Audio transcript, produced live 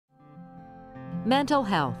Mental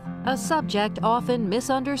health, a subject often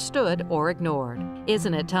misunderstood or ignored.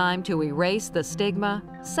 Isn't it time to erase the stigma,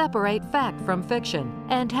 separate fact from fiction,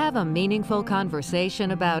 and have a meaningful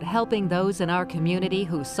conversation about helping those in our community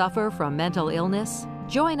who suffer from mental illness?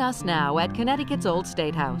 Join us now at Connecticut's Old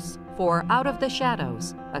State House for Out of the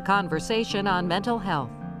Shadows, a conversation on mental health.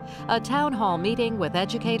 A town hall meeting with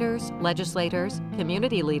educators, legislators,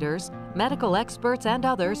 community leaders, medical experts, and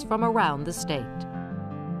others from around the state.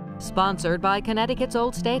 Sponsored by Connecticut's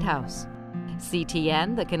Old State House,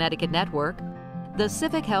 CTN, the Connecticut Network, the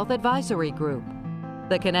Civic Health Advisory Group,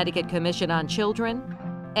 the Connecticut Commission on Children,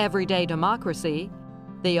 Everyday Democracy,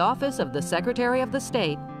 the Office of the Secretary of the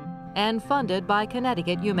State, and funded by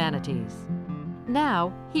Connecticut Humanities.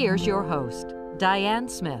 Now, here's your host, Diane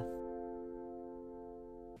Smith.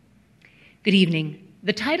 Good evening.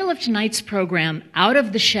 The title of tonight's program, Out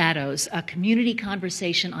of the Shadows, a community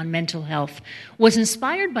conversation on mental health, was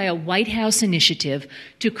inspired by a White House initiative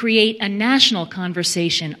to create a national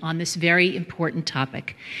conversation on this very important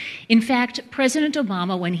topic. In fact, President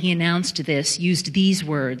Obama, when he announced this, used these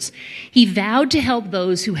words. He vowed to help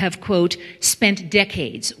those who have, quote, spent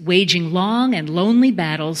decades waging long and lonely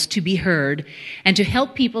battles to be heard, and to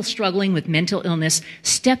help people struggling with mental illness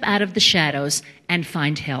step out of the shadows and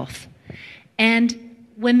find health. And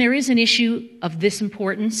when there is an issue of this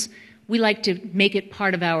importance, we like to make it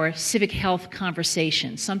part of our civic health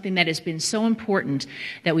conversation, something that has been so important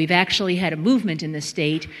that we've actually had a movement in the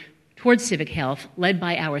state towards civic health led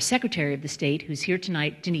by our Secretary of the State, who's here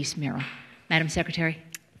tonight, Denise Merrill. Madam Secretary.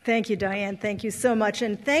 Thank you, Diane. Thank you so much.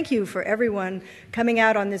 And thank you for everyone coming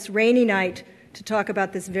out on this rainy night to talk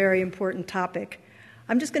about this very important topic.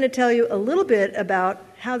 I'm just going to tell you a little bit about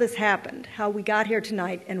how this happened, how we got here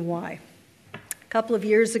tonight, and why. A couple of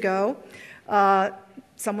years ago,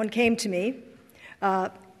 someone came to me,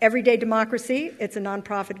 Everyday Democracy. It's a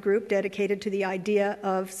nonprofit group dedicated to the idea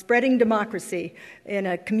of spreading democracy in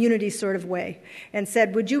a community sort of way, and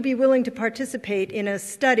said, would you be willing to participate in a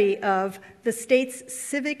study of the state's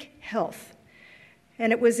civic health?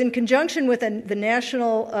 And it was in conjunction with the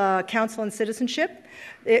National Council on Citizenship.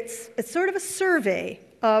 It's sort of a survey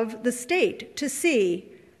of the state to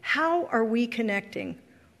see how are we connecting.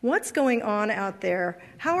 What's going on out there?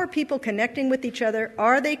 How are people connecting with each other?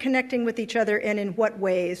 Are they connecting with each other, and in what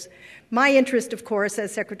ways? My interest, of course,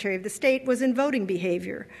 as Secretary of the State, was in voting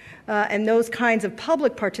behavior and those kinds of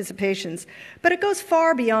public participations. But it goes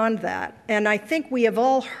far beyond that, and I think we have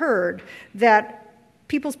all heard that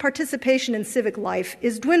people's participation in civic life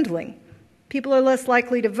is dwindling. People are less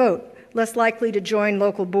likely to vote, less likely to join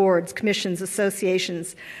local boards, commissions,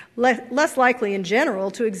 associations, less likely in general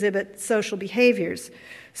to exhibit social behaviors.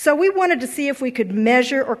 So we wanted to see if we could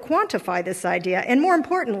measure or quantify this idea, and more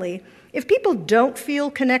importantly, if people don't feel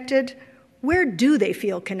connected, where do they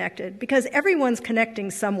feel connected? Because everyone's connecting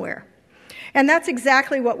somewhere. And that's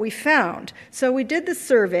exactly what we found. So we did the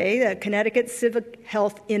survey, the Connecticut Civic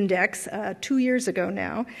Health Index, 2 years ago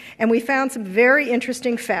now, and we found some very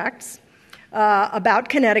interesting facts about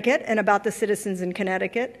Connecticut and about the citizens in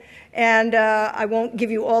Connecticut. And I won't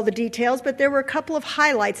give you all the details, but there were a couple of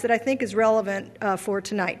highlights that I think is relevant for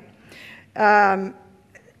tonight. The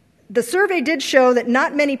survey did show that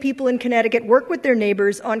not many people in Connecticut work with their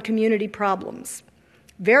neighbors on community problems.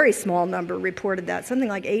 Very small number reported that, something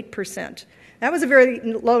like 8%. That was a very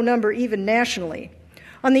low number even nationally.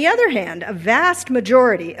 On the other hand, a vast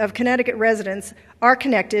majority of Connecticut residents are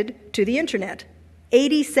connected to the internet.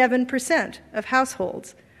 87% of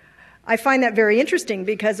households. I find that very interesting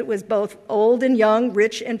because it was both old and young,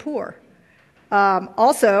 rich and poor.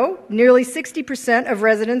 Also, nearly 60% of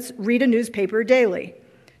residents read a newspaper daily.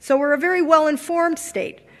 So we're a very well-informed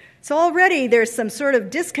state. So already there's some sort of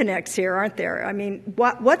disconnects here, aren't there? I mean,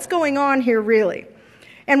 what's going on here really?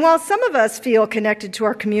 And while some of us feel connected to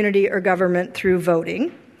our community or government through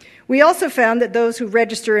voting, we also found that those who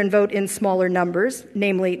register and vote in smaller numbers,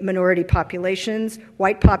 namely minority populations,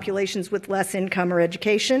 white populations with less income or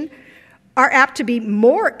education, are apt to be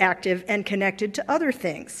more active and connected to other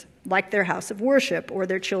things, like their house of worship or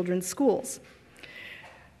their children's schools.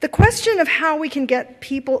 The question of how we can get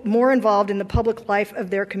people more involved in the public life of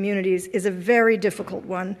their communities is a very difficult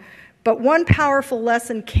one, but one powerful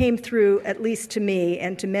lesson came through, at least to me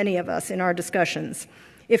and to many of us in our discussions.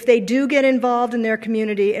 If they do get involved in their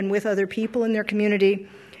community and with other people in their community,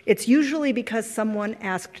 it's usually because someone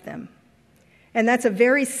asked them. And that's a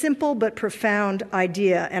very simple but profound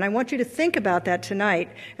idea. And I want you to think about that tonight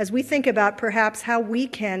as we think about perhaps how we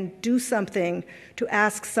can do something to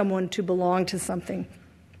ask someone to belong to something.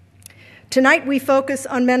 Tonight we focus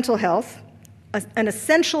on mental health, an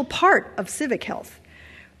essential part of civic health.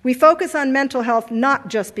 We focus on mental health not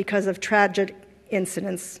just because of tragic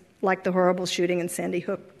incidents like the horrible shooting in Sandy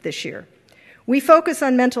Hook this year. We focus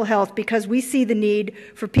on mental health because we see the need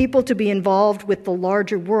for people to be involved with the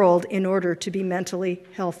larger world in order to be mentally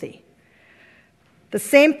healthy. The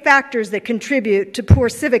same factors that contribute to poor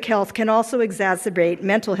civic health can also exacerbate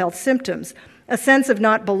mental health symptoms, a sense of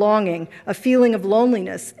not belonging, a feeling of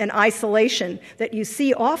loneliness and isolation that you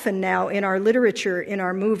see often now in our literature, in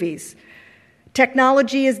our movies.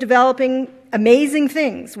 Technology is developing amazing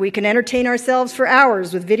things. We can entertain ourselves for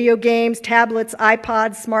hours with video games, tablets,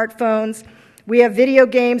 iPods, smartphones. We have video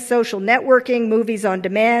games, social networking, movies on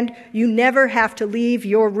demand. You never have to leave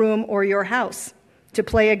your room or your house to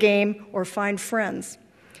play a game or find friends.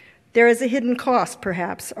 There is a hidden cost,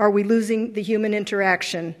 perhaps. Are we losing the human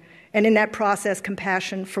interaction and in that process,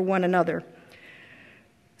 compassion for one another?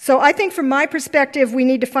 So I think from my perspective, we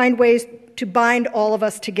need to find ways to bind all of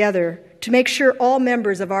us together to make sure all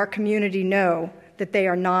members of our community know that they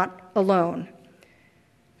are not alone.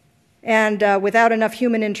 And without enough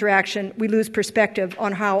human interaction, we lose perspective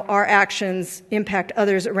on how our actions impact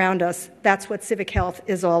others around us. That's what civic health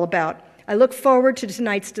is all about. I look forward to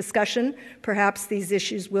tonight's discussion. Perhaps these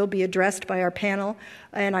issues will be addressed by our panel,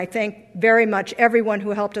 and I thank very much everyone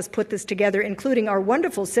who helped us put this together, including our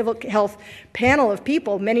wonderful civic health panel of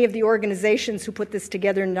people. Many of the organizations who put this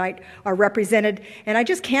together tonight are represented, and I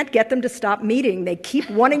just can't get them to stop meeting. They keep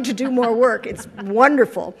wanting to do more work. It's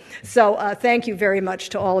wonderful. So thank you very much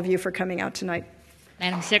to all of you for coming out tonight.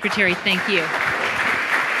 Madam Secretary, thank you.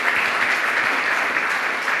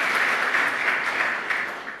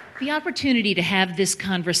 The opportunity to have this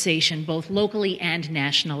conversation, both locally and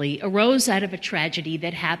nationally, arose out of a tragedy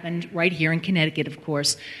that happened right here in Connecticut, of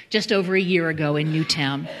course, just over a year ago in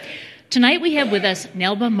Newtown. Tonight we have with us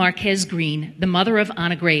Nelba Marquez Green, the mother of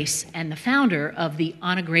Anna Grace and the founder of the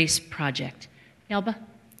Anna Grace Project. Nelba?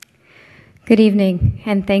 Good evening,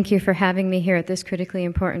 and thank you for having me here at this critically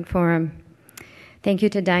important forum. Thank you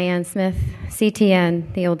to Diane Smith,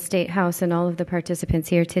 CTN, the Old State House, and all of the participants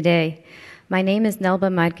here today. My name is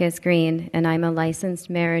Nelba Marquez Green, and I'm a licensed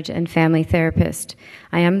marriage and family therapist.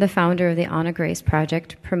 I am the founder of the Anna Grace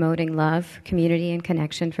Project, promoting love, community, and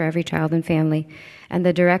connection for every child and family, and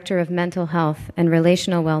the director of mental health and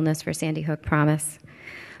relational wellness for Sandy Hook Promise.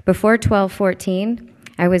 Before 1214,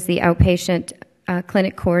 I was the outpatient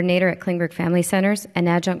clinic coordinator at Klingberg Family Centers and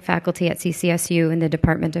adjunct faculty at CCSU in the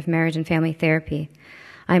Department of Marriage and Family Therapy.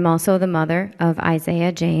 I'm also the mother of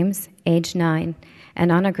Isaiah James, age 9,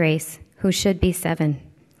 and Anna Grace, who should be 7.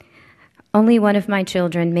 Only one of my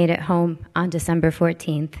children made it home on December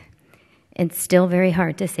 14th. It's still very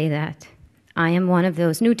hard to say that. I am one of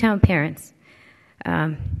those Newtown parents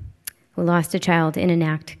who lost a child in an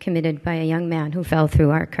act committed by a young man who fell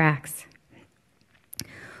through our cracks.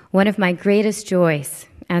 One of my greatest joys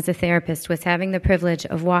as a therapist was having the privilege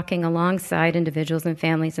of walking alongside individuals and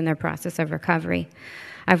families in their process of recovery.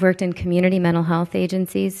 I've worked in community mental health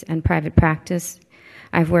agencies and private practice.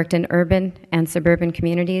 I've worked in urban and suburban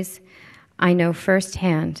communities. I know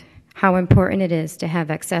firsthand how important it is to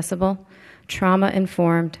have accessible,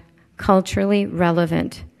 trauma-informed, culturally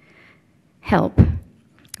relevant help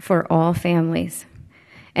for all families.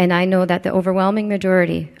 And I know that the overwhelming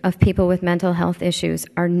majority of people with mental health issues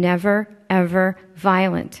are never, ever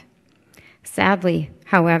violent. Sadly,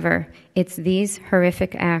 however, it's these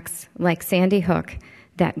horrific acts like Sandy Hook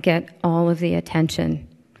that get all of the attention.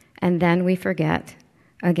 And then we forget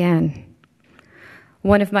again.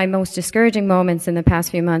 One of my most discouraging moments in the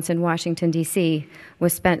past few months in Washington, D.C.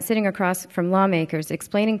 was spent sitting across from lawmakers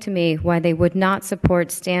explaining to me why they would not support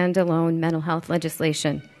standalone mental health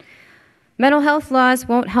legislation. Mental health laws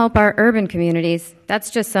won't help our urban communities. That's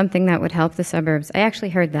just something that would help the suburbs. I actually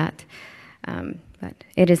heard that. But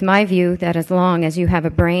it is my view that as long as you have a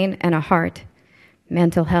brain and a heart,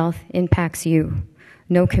 mental health impacts you.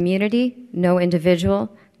 No community, no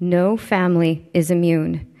individual, no family is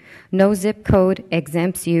immune. No zip code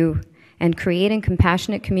exempts you. And creating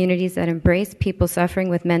compassionate communities that embrace people suffering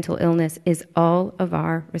with mental illness is all of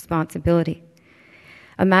our responsibility.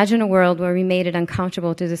 Imagine a world where we made it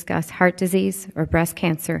uncomfortable to discuss heart disease or breast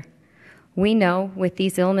cancer. We know with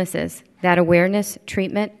these illnesses that awareness,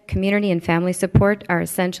 treatment, community, and family support are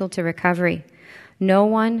essential to recovery. No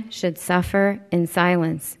one should suffer in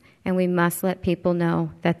silence, and we must let people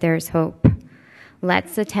know that there's hope.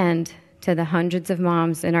 Let's attend to the hundreds of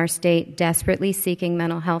moms in our state desperately seeking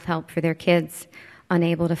mental health help for their kids,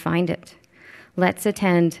 unable to find it. Let's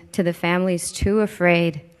attend to the families too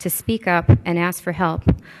afraid to speak up and ask for help,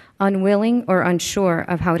 unwilling or unsure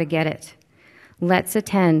of how to get it. Let's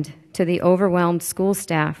attend to the overwhelmed school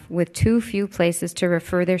staff with too few places to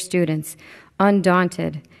refer their students,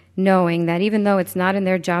 undaunted knowing that even though it's not in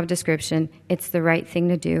their job description, it's the right thing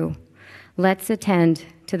to do. Let's attend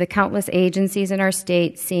to the countless agencies in our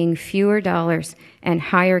state seeing fewer dollars and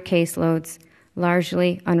higher caseloads,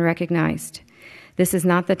 largely unrecognized. This is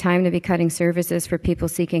not the time to be cutting services for people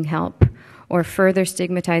seeking help or further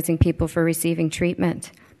stigmatizing people for receiving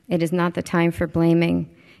treatment. It is not the time for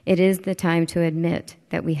blaming. It is the time to admit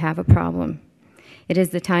that we have a problem. It is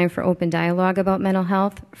the time for open dialogue about mental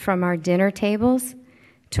health, from our dinner tables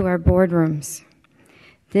to our boardrooms.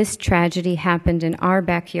 This tragedy happened in our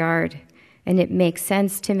backyard, and it makes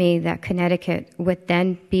sense to me that Connecticut would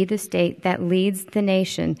then be the state that leads the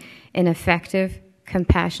nation in effective,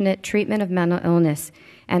 compassionate treatment of mental illness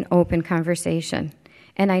and open conversation.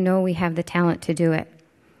 And I know we have the talent to do it.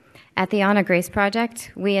 At the Anna Grace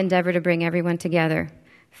Project, we endeavor to bring everyone together: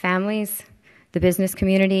 families, the business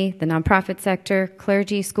community, the nonprofit sector,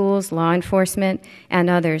 clergy, schools, law enforcement, and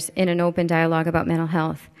others in an open dialogue about mental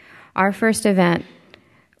health. Our first event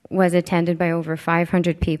was attended by over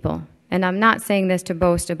 500 people. And I'm not saying this to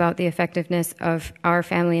boast about the effectiveness of our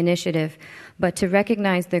family initiative, but to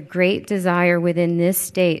recognize the great desire within this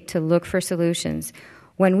state to look for solutions.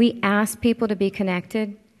 When we asked people to be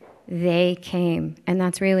connected, they came, and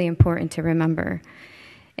that's really important to remember.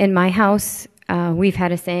 In my house, we've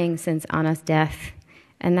had a saying since Anna's death,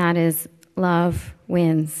 and that is, love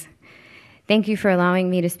wins. Thank you for allowing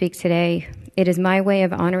me to speak today. It is my way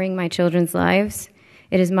of honoring my children's lives.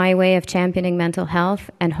 It is my way of championing mental health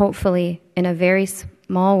and hopefully, in a very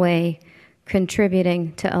small way,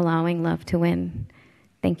 contributing to allowing love to win.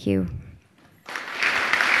 Thank you.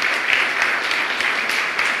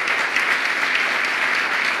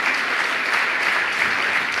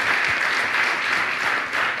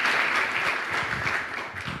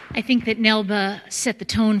 I think that Nelba set the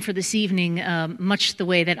tone for this evening much the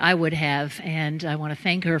way that I would have, and I want to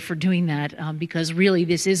thank her for doing that because really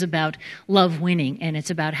this is about love winning, and it's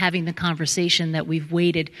about having the conversation that we've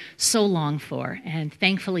waited so long for. And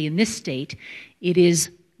thankfully in this state, it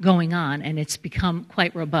is going on, and it's become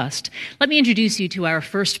quite robust. Let me introduce you to our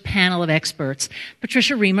first panel of experts.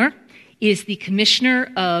 Patricia Reamer is the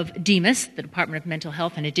Commissioner of DEMAS, the Department of Mental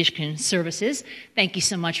Health and Addiction Services. Thank you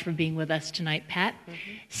so much for being with us tonight, Pat.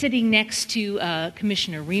 Sitting next to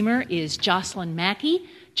Commissioner Reamer is Jocelyn Mackey.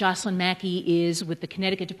 Jocelyn Mackey is with the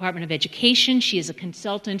Connecticut Department of Education. She is a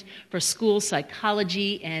consultant for school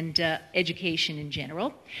psychology and education in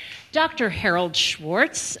general. Dr. Harold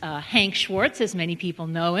Schwartz, Hank Schwartz, as many people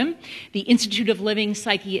know him, the Institute of Living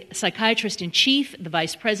Psychiatrist-in-Chief, the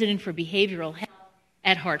Vice President for Behavioral Health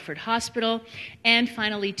at Hartford Hospital. And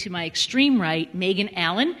finally, to my extreme right, Megan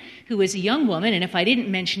Allen, who is a young woman, and if I didn't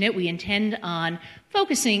mention it, we intend on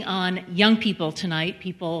focusing on young people tonight,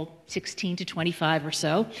 people 16 to 25 or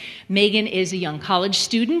so. Megan is a young college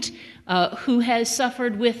student who has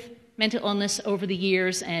suffered with mental illness over the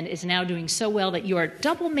years and is now doing so well that you are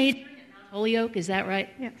double majoring at Mount Holyoke, is that right?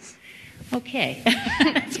 Yes. Okay,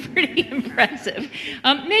 that's pretty impressive.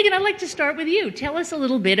 Megan, I'd like to start with you. Tell us a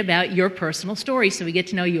little bit about your personal story so we get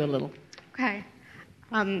to know you a little. Okay.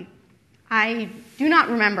 I do not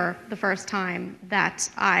remember the first time that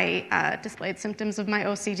I displayed symptoms of my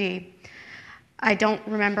OCD. I don't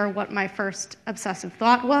remember what my first obsessive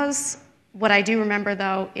thought was. What I do remember,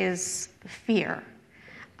 though, is the fear.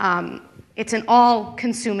 It's an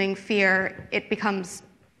all-consuming fear. It becomes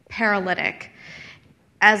paralytic.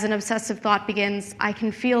 As an obsessive thought begins, I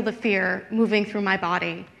can feel the fear moving through my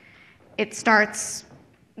body. It starts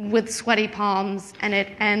with sweaty palms, and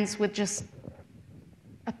it ends with just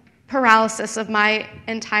a paralysis of my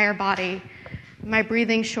entire body. My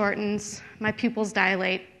breathing shortens, my pupils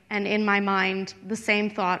dilate, and in my mind, the same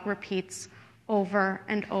thought repeats over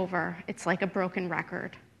and over. It's like a broken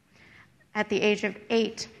record. At the age of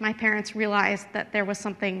 8, my parents realized that there was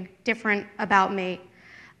something different about me.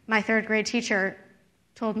 My third grade teacher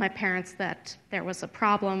told my parents that there was a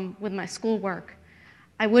problem with my schoolwork.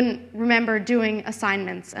 I wouldn't remember doing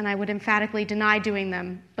assignments, and I would emphatically deny doing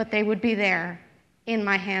them, but they would be there in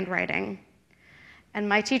my handwriting. And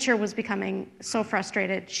my teacher was becoming so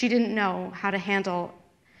frustrated. She didn't know how to handle.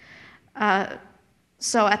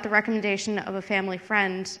 So at the recommendation of a family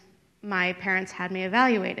friend, my parents had me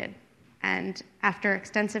evaluated. And after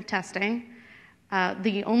extensive testing,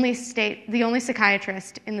 the only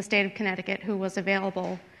psychiatrist in the state of Connecticut who was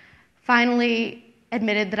available finally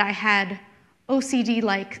admitted that I had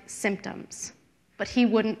OCD-like symptoms, but he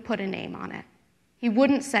wouldn't put a name on it. He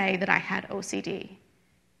wouldn't say that I had OCD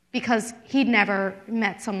because he'd never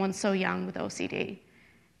met someone so young with OCD.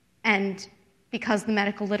 And because the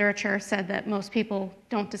medical literature said that most people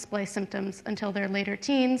don't display symptoms until their later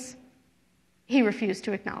teens, he refused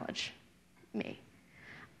to acknowledge me.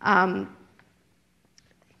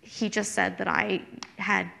 He just said that I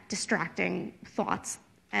had distracting thoughts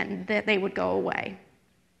and that they would go away.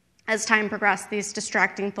 As time progressed, these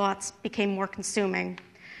distracting thoughts became more consuming.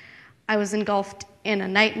 I was engulfed in a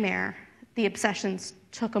nightmare. The obsessions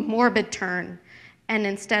took a morbid turn, and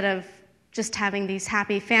instead of just having these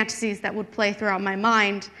happy fantasies that would play throughout my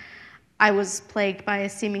mind, I was plagued by a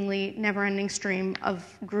seemingly never-ending stream of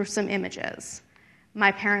gruesome images.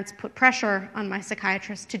 My parents put pressure on my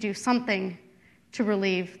psychiatrist to do something to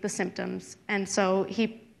relieve the symptoms, and so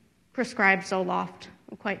he prescribed Zoloft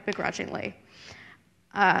quite begrudgingly.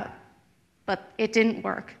 But it didn't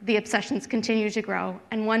work. The obsessions continued to grow,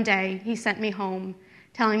 and one day he sent me home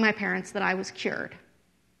telling my parents that I was cured.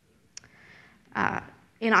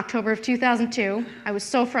 In October of 2002, I was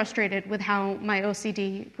so frustrated with how my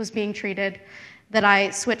OCD was being treated that I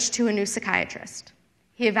switched to a new psychiatrist.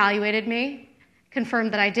 He evaluated me,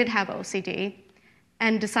 confirmed that I did have OCD,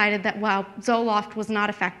 and decided that while Zoloft was not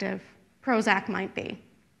effective, Prozac might be.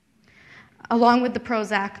 Along with the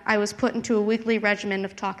Prozac, I was put into a weekly regimen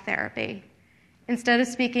of talk therapy. Instead of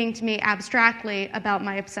speaking to me abstractly about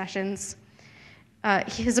my obsessions,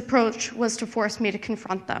 his approach was to force me to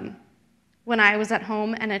confront them. When I was at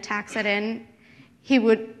home and an attack set in, he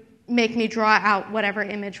would make me draw out whatever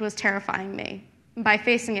image was terrifying me. By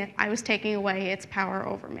facing it, I was taking away its power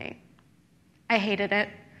over me. I hated it.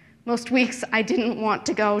 Most weeks, I didn't want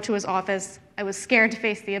to go to his office. I was scared to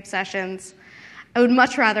face the obsessions. I would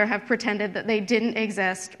much rather have pretended that they didn't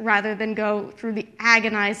exist rather than go through the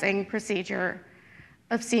agonizing procedure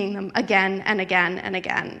of seeing them again and again and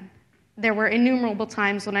again. There were innumerable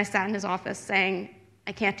times when I sat in his office saying,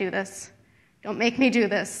 I can't do this. Don't make me do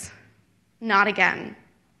this. Not again.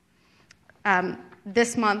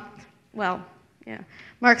 This month,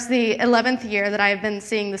 marks the 11th year that I have been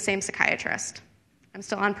seeing the same psychiatrist. I'm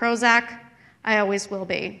still on Prozac. I always will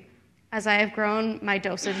be. As I have grown, my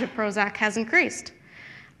dosage of Prozac has increased.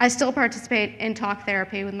 I still participate in talk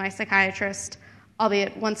therapy with my psychiatrist,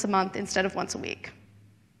 albeit once a month instead of once a week.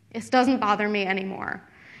 This doesn't bother me anymore.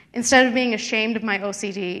 Instead of being ashamed of my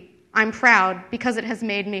OCD, I'm proud because it has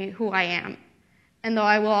made me who I am. And though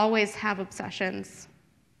I will always have obsessions,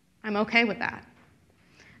 I'm okay with that.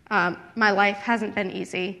 My life hasn't been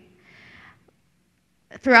easy.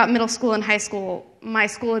 Throughout middle school and high school, my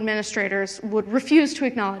school administrators would refuse to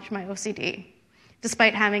acknowledge my OCD,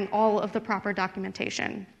 despite having all of the proper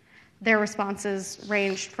documentation. Their responses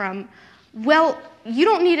ranged from, well, you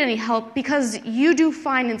don't need any help because you do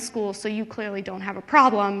fine in school, so you clearly don't have a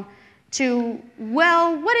problem, to,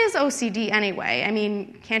 well, what is OCD anyway? I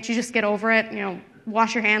mean, can't you just get over it,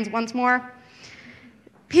 wash your hands once more?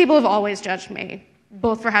 People have always judged me,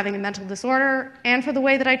 both for having a mental disorder and for the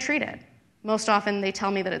way that I treat it. Most often they tell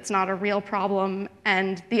me that it's not a real problem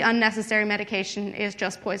and the unnecessary medication is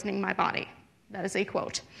just poisoning my body. That is a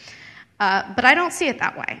quote. But I don't see it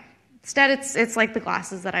that way. Instead, it's like the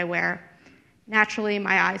glasses that I wear. Naturally,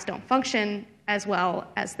 my eyes don't function as well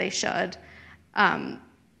as they should.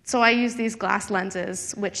 So I use these glass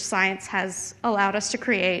lenses, which science has allowed us to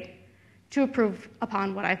create, to improve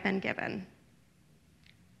upon what I've been given.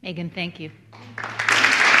 Megan, thank you.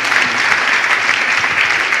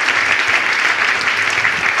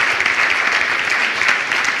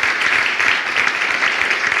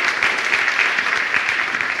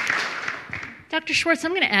 Dr. Schwartz,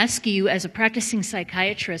 I'm going to ask you, as a practicing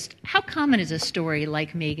psychiatrist, how common is a story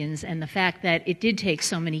like Megan's and the fact that it did take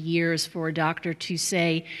so many years for a doctor to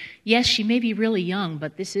say, yes, she may be really young,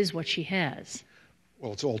 but this is what she has?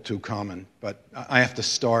 Well, it's all too common, but I have to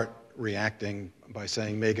start reacting by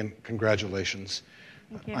saying, Megan, congratulations.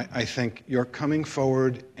 Thank you. I think you're coming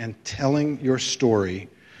forward and telling your story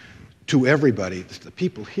to everybody, the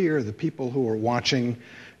people here, the people who are watching,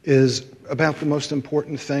 is about the most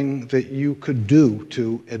important thing that you could do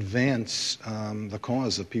to advance the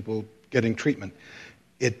cause of people getting treatment.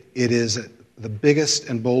 It is the biggest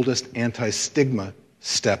and boldest anti-stigma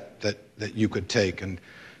step that you could take. And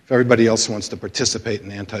if everybody else wants to participate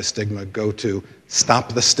in anti-stigma, go to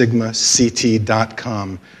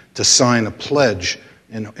stopthestigmact.com to sign a pledge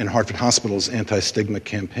in Hartford Hospital's anti-stigma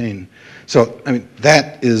campaign. So, I mean,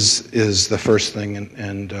 that is the first thing,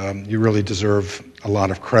 and you really deserve a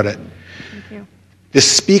lot of credit. Thank you.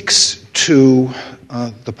 This speaks to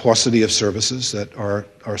the paucity of services that are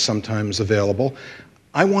sometimes available.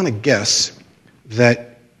 I want to guess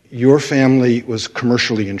that your family was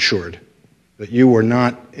commercially insured, that you were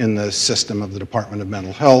not in the system of the Department of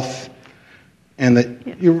Mental Health, and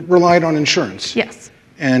that you relied on insurance. Yes.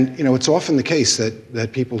 And it's often the case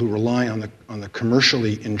that people who rely on the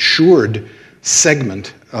commercially insured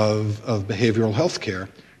segment of behavioral health care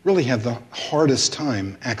really have the hardest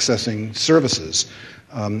time accessing services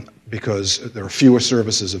because there are fewer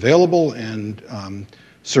services available, and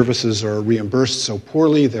services are reimbursed so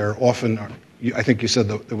poorly. There often are, I think you said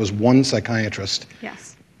that there was one psychiatrist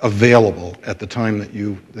available at the time that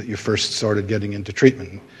you first started getting into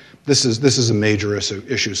treatment. This is a major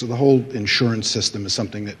issue. So the whole insurance system is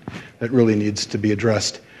something that really needs to be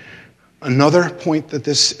addressed. Another point that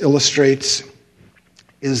this illustrates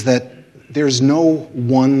is that there's no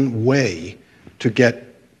one way to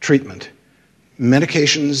get treatment.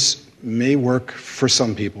 Medications may work for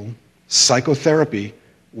some people. Psychotherapy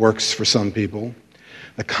works for some people.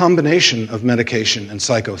 The combination of medication and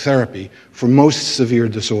psychotherapy for most severe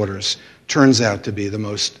disorders turns out to be the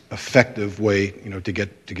most effective way, to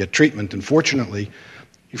get treatment. And fortunately,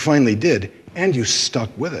 you finally did, and you stuck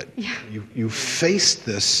with it. Yeah. You faced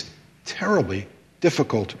this terribly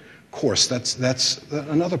difficult course. That's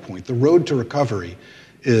another point. The road to recovery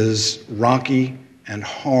is rocky and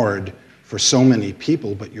hard for so many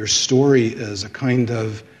people, but your story is a kind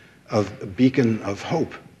of a beacon of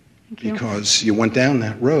hope. Because you went down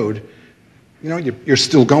that road, you're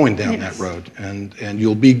still going down that road, and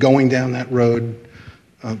you'll be going down that road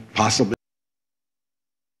possibly.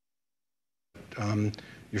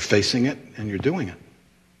 You're facing it, and you're doing it.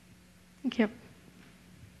 Thank you.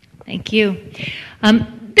 Thank you.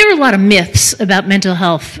 There are a lot of myths about mental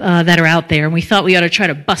health that are out there, and we thought we ought to try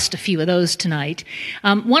to bust a few of those tonight.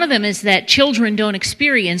 One of them is that children don't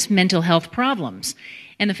experience mental health problems.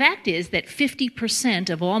 And the fact is that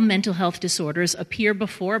 50% of all mental health disorders appear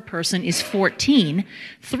before a person is 14.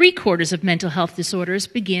 3/4 of mental health disorders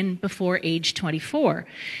begin before age 24.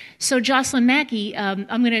 So Jocelyn Mackey, I'm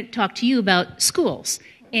going to talk to you about schools.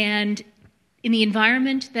 And in the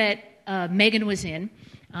environment that Megan was in,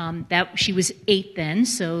 that she was 8 then,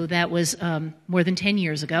 so that was more than 10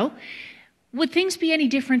 years ago. Would things be any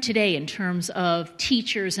different today in terms of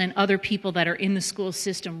teachers and other people that are in the school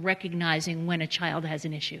system recognizing when a child has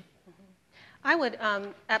an issue? I would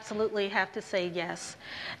absolutely have to say yes.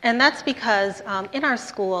 And that's because in our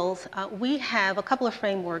schools, we have a couple of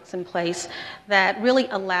frameworks in place that really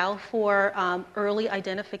allow for early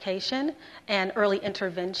identification and early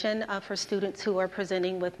intervention for students who are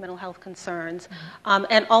presenting with mental health concerns,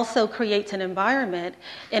 and also creates an environment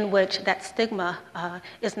in which that stigma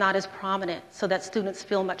is not as prominent, so that students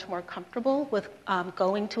feel much more comfortable with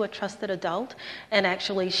going to a trusted adult and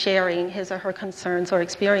actually sharing his or her concerns or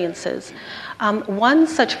experiences. One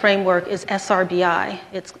such framework is SRBI.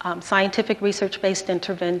 It's Scientific Research-Based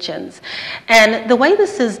Interventions. And the way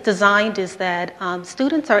this is designed is that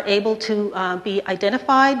students are able to be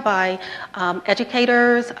identified by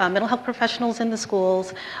educators, mental health professionals in the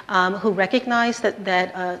schools who recognize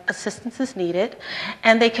that assistance is needed,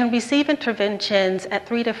 and they can receive interventions at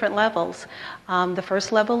 3 different levels. The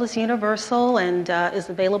first level is universal and is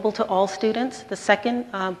available to all students. The second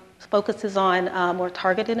focuses on more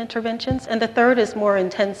targeted interventions, and the third is more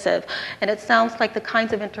intensive. And it sounds like the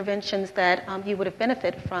kinds of interventions that you would have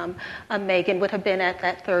benefited from, Megan, would have been at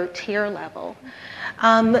that 3rd tier level.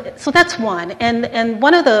 So that's one. And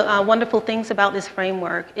one of the wonderful things about this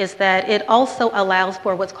framework is that it also allows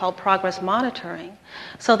for what's called progress monitoring,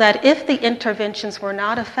 so that if the interventions were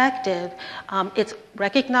not effective, it's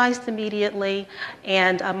recognized immediately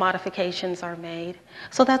and modifications are made.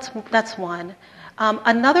 So that's one.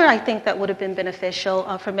 Another, I think, that would have been beneficial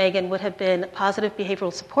for Megan would have been positive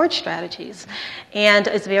behavioral support strategies. And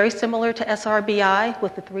it's very similar to SRBI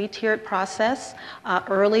with the 3-tiered process,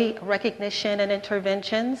 early recognition and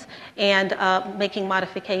interventions, and making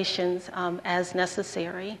modifications as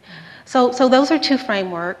necessary. So those are 2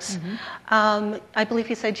 frameworks. I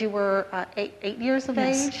believe you said you were 8 years of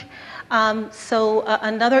age. So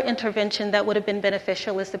another intervention that would have been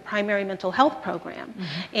beneficial is the primary mental health program.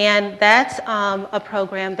 And that's a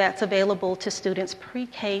program that's available to students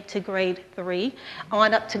pre-K to grade 3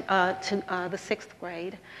 on up to the 6th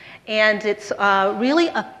grade. And it's really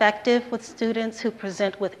effective with students who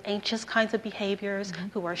present with anxious kinds of behaviors,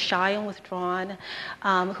 who are shy and withdrawn,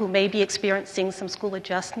 who may be experiencing some school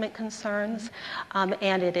adjustment concerns.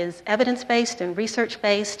 And it is evidence-based and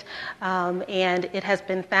research-based, and it has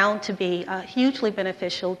been found to be hugely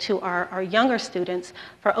beneficial to our younger students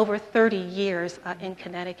for over 30 years in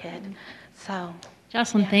Connecticut. So,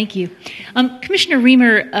 Jocelyn, thank you. Commissioner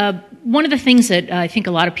Reamer, one of the things that I think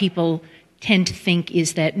a lot of people tend to think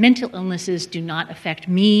is that mental illnesses do not affect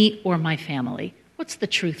me or my family. What's the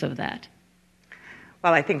truth of that?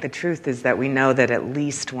 Well, I think the truth is that we know that at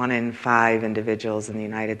least 1 in 5 individuals in the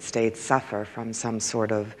United States suffer from some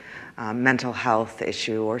sort of mental health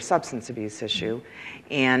issue or substance abuse issue,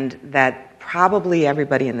 and that probably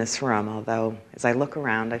everybody in this room, although as I look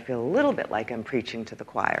around I feel a little bit like I'm preaching to the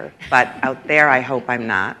choir, but out there I hope I'm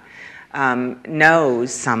not,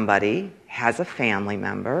 knows somebody, has a family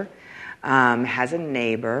member, has a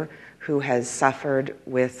neighbor who has suffered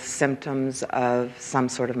with symptoms of some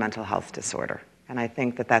sort of mental health disorder. And I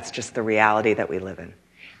think that that's just the reality that we live in.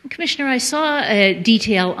 Commissioner, I saw a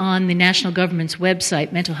detail on the national government's website,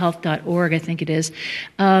 mentalhealth.org, I think it is,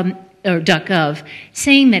 or .gov,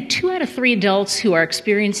 saying that 2 out of 3 adults who are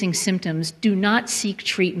experiencing symptoms do not seek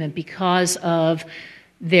treatment because of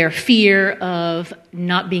their fear of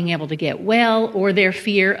not being able to get well or their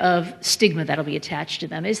fear of stigma that'll be attached to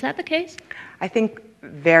them. Is that the case? I think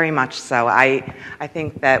very much so. I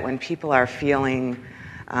think that when people are feeling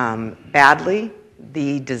badly,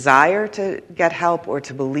 the desire to get help or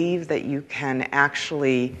to believe that you can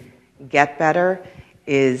actually get better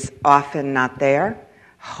is often not there.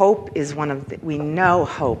 We know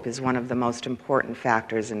hope is one of the most important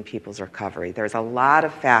factors in people's recovery. There's a lot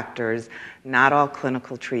of factors, not all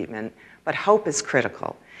clinical treatment, but hope is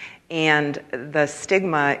critical. And the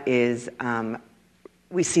stigma is,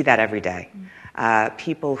 we see that every day.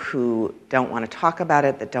 People who don't want to talk about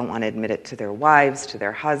it, that don't want to admit it to their wives, to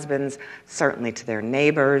their husbands, certainly to their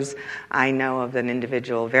neighbors. I know of an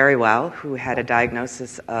individual very well who had a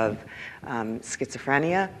diagnosis of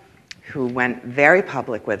schizophrenia, who went very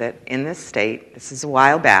public with it in this state. This is a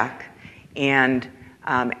while back. And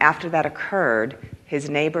after that occurred, his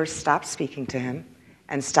neighbors stopped speaking to him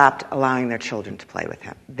and stopped allowing their children to play with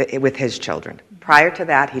him, with his children. Prior to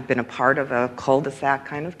that, he'd been a part of a cul-de-sac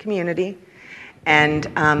kind of community. And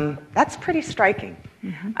that's pretty striking.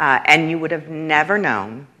 Mm-hmm. And you would have never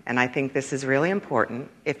known, and I think this is really important,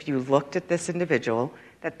 if you looked at this individual,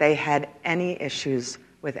 that they had any issues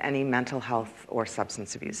with any mental health or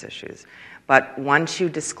substance abuse issues. But once you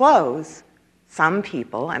disclose, some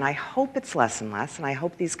people, and I hope it's less and less, and I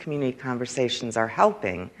hope these community conversations are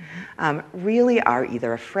helping, really are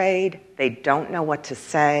either afraid, they don't know what to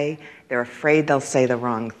say, they're afraid they'll say the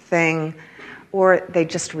wrong thing, or they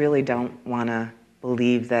just really don't want to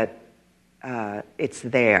believe that it's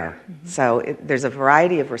there. Mm-hmm. So there's a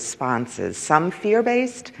variety of responses, some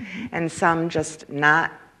fear-based and some just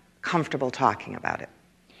not comfortable talking about it.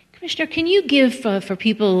 Commissioner, can you give for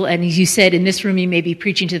people, and as you said, in this room you may be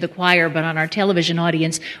preaching to the choir, but on our television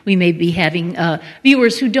audience we may be having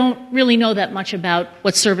viewers who don't really know that much about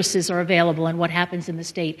what services are available and what happens in the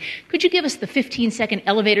state. Could you give us the 15-second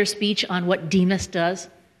elevator speech on what DEMAS does?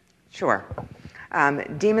 Sure.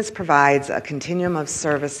 DEMAS provides a continuum of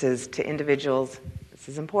services to individuals, this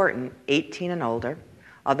is important, 18 and older,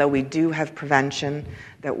 although we do have prevention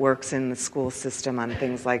that works in the school system on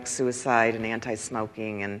things like suicide and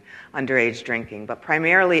anti-smoking and underage drinking, but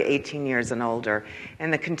primarily 18 years and older.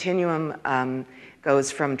 And the continuum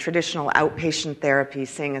goes from traditional outpatient therapy,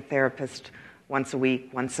 seeing a therapist once a week,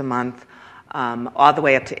 once a month, all the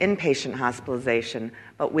way up to inpatient hospitalization.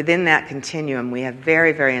 But within that continuum, we have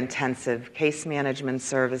very, very intensive case management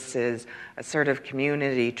services, assertive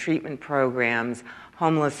community treatment programs,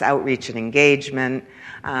 homeless outreach and engagement,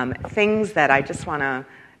 things that I just want to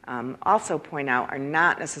also point out are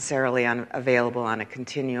not necessarily available on a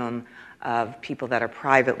continuum of people that are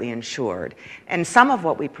privately insured. And some of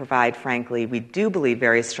what we provide, frankly, we do believe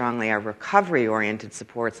very strongly are recovery-oriented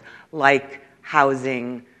supports like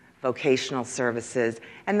housing, vocational services,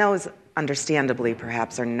 and those, understandably,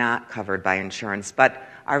 perhaps are not covered by insurance, but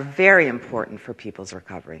are very important for people's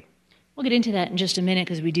recovery. We'll get into that in just a minute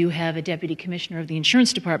because we do have a Deputy Commissioner of the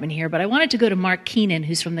Insurance Department here, but I wanted to go to Mark Keenan,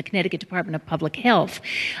 who's from the Connecticut Department of Public Health.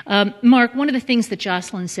 Mark, one of the things that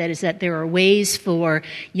Jocelyn said is that there are ways for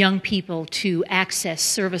young people to access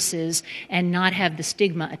services and not have the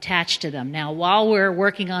stigma attached to them. Now, while we're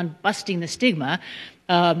working on busting the stigma,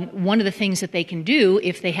 one of the things that they can do,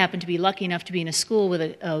 if they happen to be lucky enough to be in a school with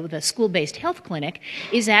a school-based health clinic,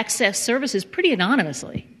 is access services pretty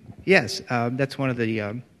anonymously. Yes, that's one of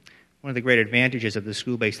the great advantages of the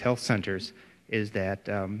school-based health centers is that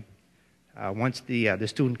once the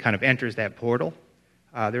student kind of enters that portal,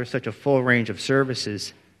 there's such a full range of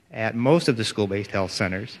services at most of the school-based health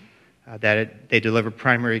centers that they deliver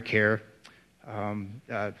primary care.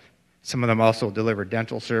 Some of them also deliver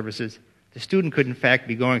dental services. The student could, in fact,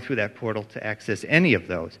 be going through that portal to access any of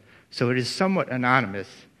those. So it is somewhat anonymous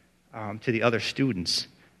to the other students.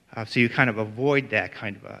 So you kind of avoid that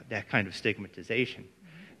kind of stigmatization.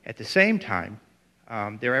 At the same time,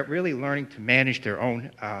 they're really learning to manage their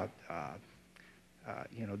own,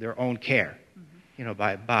 their own care.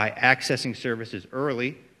 by accessing services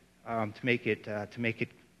early, to make it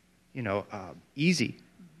easy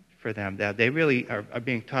for them. That they really are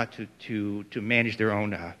being taught to manage their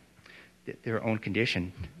own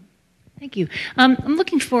condition. Thank you. I'm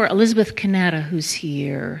looking for Elizabeth Kanata, who's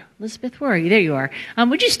here. Elizabeth, where are you? There you are.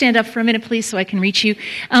 Would you stand up for a minute, please, so I can reach you?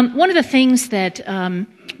 One of the things that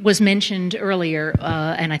was mentioned earlier,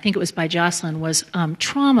 and I think it was by Jocelyn, was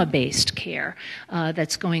trauma-based care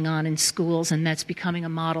that's going on in schools, and that's becoming a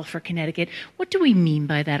model for Connecticut. What do we mean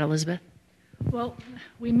by that, Elizabeth? Well,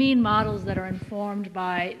 we mean models that are informed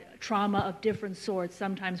by trauma of different sorts.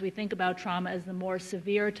 Sometimes we think about trauma as the more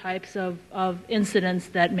severe types of incidents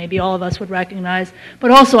that maybe all of us would recognize,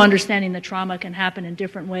 but also understanding that trauma can happen in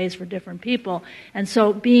different ways for different people. And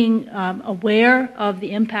so being aware of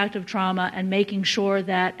the impact of trauma and making sure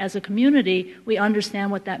that as a community we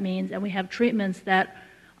understand what that means and we have treatments that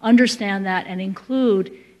understand that and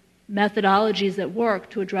include methodologies that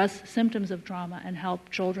work to address symptoms of trauma and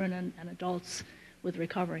help children and adults with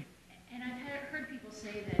recovery. And I've heard people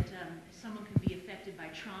say that someone can be affected by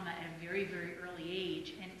trauma at a very, very early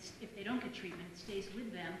age, and if they don't get treatment, it stays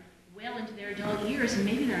with them well into their adult years and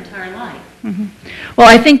maybe their entire life. Mm-hmm. Well,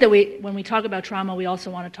 I think that when we talk about trauma, we also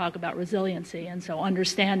want to talk about resiliency, and so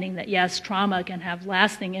understanding that, yes, trauma can have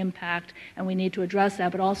lasting impact, and we need to address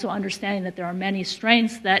that, but also understanding that there are many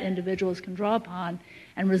strengths that individuals can draw upon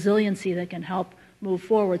and resiliency that can help move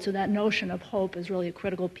forward. So that notion of hope is really a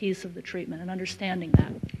critical piece of the treatment and understanding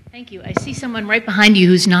that. Thank you. I see someone right behind you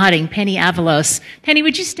who's nodding, Penny Avalos. Penny,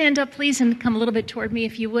 would you stand up, please, and come a little bit toward me,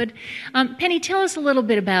 if you would? Penny, tell us a little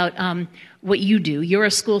bit about what you do. You're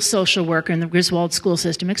a school social worker in the Griswold school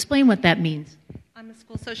system. Explain what that means. I'm a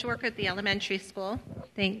school social worker at the elementary school.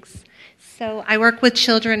 Thanks. So I work with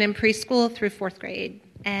children in preschool through 4th grade.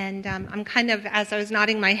 And I'm kind of, as I was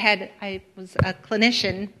nodding my head, I was a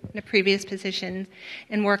clinician in a previous position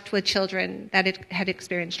and worked with children that had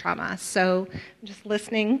experienced trauma. So I'm just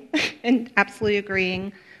listening and absolutely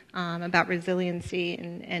agreeing about resiliency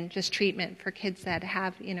and just treatment for kids that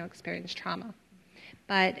have, experienced trauma.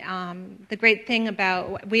 But the great thing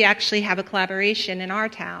about, we actually have a collaboration in our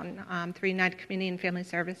town through United Community and Family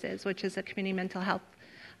Services, which is a community mental health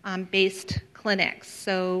based clinic.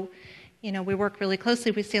 So we work really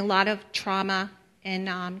closely. We see a lot of trauma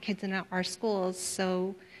in kids in our schools,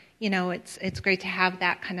 so it's great to have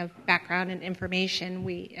that kind of background and information.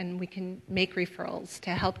 We can make referrals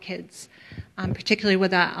to help kids, particularly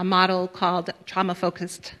with a model called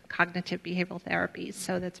trauma-focused cognitive behavioral therapy.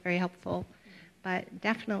 So that's very helpful. But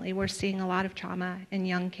definitely, we're seeing a lot of trauma in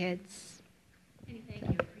young kids. Thank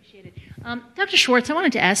you. Dr. Schwartz, I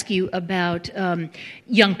wanted to ask you about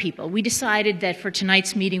young people. We decided that for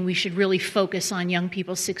tonight's meeting we should really focus on young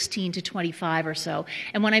people 16 to 25 or so.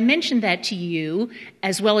 And when I mentioned that to you,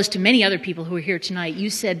 as well as to many other people who are here tonight,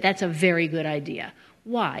 you said that's a very good idea.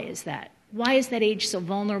 Why is that? Why is that age so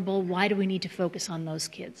vulnerable? Why do we need to focus on those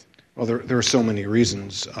kids? Well, there are so many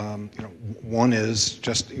reasons. One is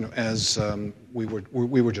just as we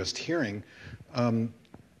were just hearing.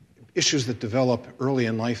 Issues that develop early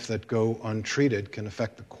in life that go untreated can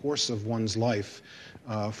affect the course of one's life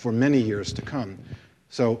for many years to come.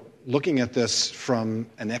 So looking at this from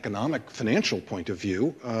an economic, financial point of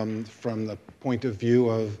view, from the point of view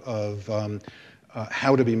of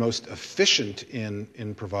how to be most efficient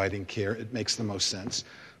in providing care, it makes the most sense.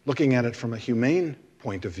 Looking at it from a humane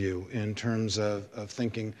point of view in terms of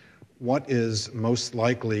thinking what is most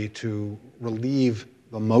likely to relieve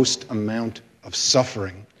the most amount of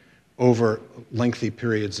suffering over lengthy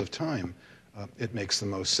periods of time, it makes the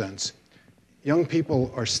most sense. Young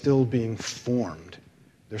people are still being formed.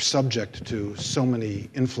 They're subject to so many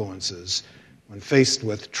influences. When faced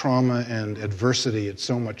with trauma and adversity, it's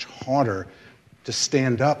so much harder to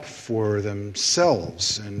stand up for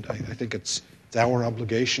themselves. And I think it's our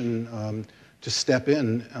obligation to step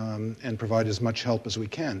in and provide as much help as we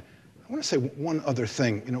can. I want to say one other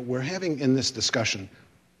thing. We're having in this discussion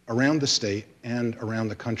around the state and around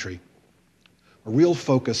the country a real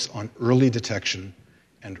focus on early detection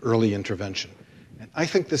and early intervention. And I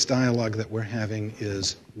think this dialogue that we're having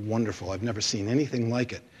is wonderful. I've never seen anything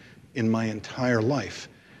like it in my entire life.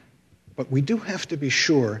 But we do have to be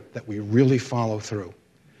sure that we really follow through.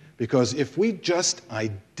 Because if we just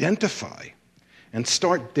identify and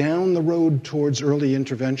start down the road towards early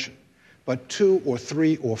intervention, but 2 or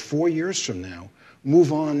 3 or 4 years from now,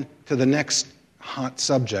 move on to the next hot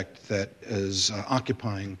subject that is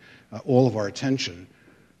occupying all of our attention,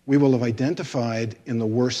 we will have identified in the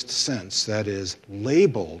worst sense, that is,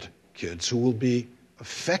 labeled kids who will be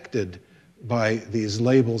affected by these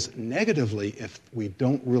labels negatively if we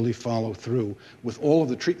don't really follow through with all of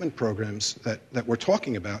the treatment programs that we're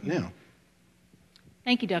talking about now.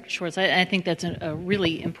 Thank you, Dr. Schwartz. I think that's a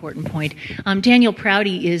really important point. Daniel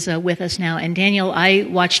Prouty is with us now. And Daniel, I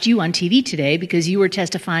watched you on TV today because you were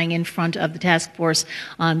testifying in front of the Task Force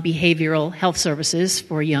on Behavioral Health Services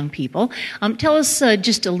for Young People. Tell us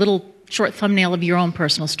just a little short thumbnail of your own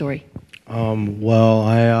personal story. Well,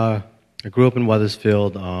 I grew up in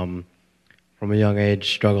Wethersfield. From a young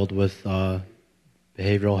age, struggled with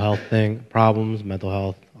behavioral health problems, mental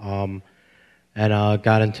health. And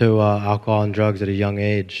got into alcohol and drugs at a young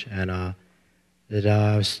age. And I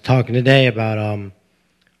was talking today about,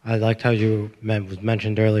 I liked how you was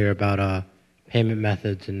mentioned earlier about payment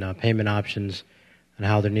methods and payment options and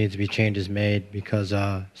how there needs to be changes made because,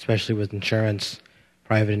 especially with insurance,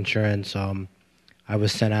 private insurance, I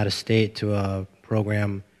was sent out of state to a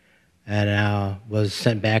program and was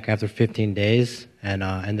sent back after 15 days and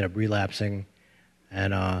ended up relapsing.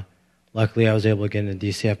 And luckily, I was able to get into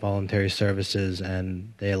DCF Voluntary Services,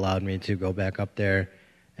 and they allowed me to go back up there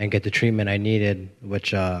and get the treatment I needed,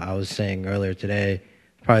 which I was saying earlier today,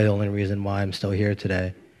 probably the only reason why I'm still here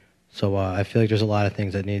today. So I feel like there's a lot of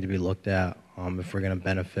things that need to be looked at if we're going to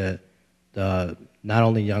benefit not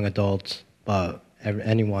only young adults, but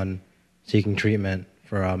anyone seeking treatment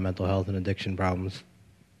for mental health and addiction problems.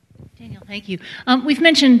 Daniel, thank you. We've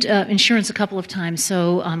mentioned insurance a couple of times,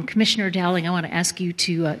 so Commissioner Dowling, I want to ask you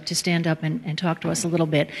to stand up and talk to us a little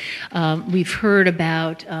bit. We've heard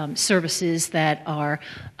about services that are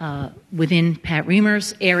within Pat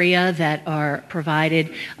Reamer's area that are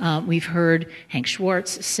provided. We've heard Hank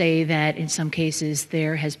Schwartz say that in some cases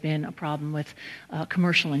there has been a problem with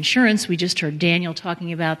commercial insurance. We just heard Daniel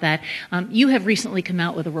talking about that. You have recently come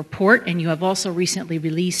out with a report, and you have also recently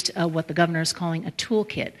released what the governor is calling a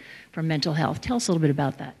toolkit for mental health. Tell us a little bit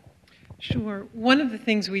about that. Sure. One of the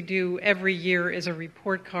things we do every year is a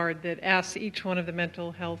report card that asks each one of the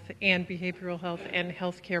mental health and behavioral health and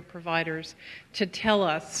healthcare providers to tell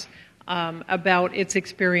us about its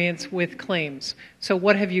experience with claims. So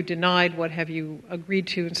what have you denied, what have you agreed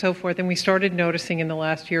to, and so forth. And we started noticing in the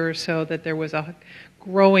last year or so that there was a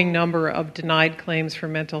growing number of denied claims for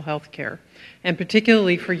mental health care, and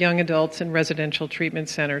particularly for young adults in residential treatment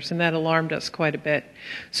centers, and that alarmed us quite a bit.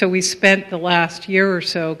 So we spent the last year or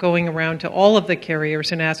so going around to all of the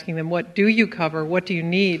carriers and asking them, what do you cover, what do you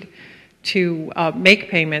need to make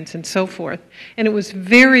payments, and so forth. And it was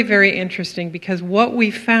very, very interesting because what we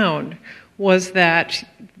found was that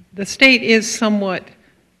the state is somewhat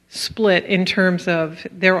split in terms of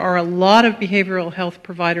there are a lot of behavioral health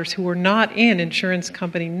providers who are not in insurance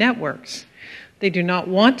company networks. They do not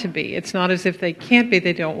want to be. It's not as if they can't be,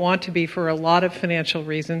 they don't want to be for a lot of financial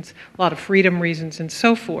reasons, a lot of freedom reasons, and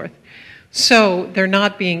so forth. So they're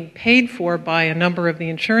not being paid for by a number of the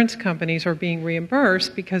insurance companies or being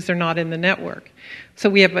reimbursed because they're not in the network. So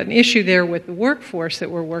we have an issue there with the workforce that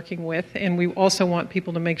we're working with, and we also want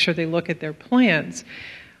people to make sure they look at their plans.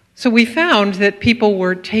 So we found that people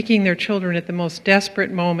were taking their children at the most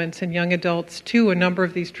desperate moments and young adults to a number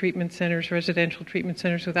of these treatment centers, residential treatment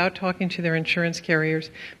centers, without talking to their insurance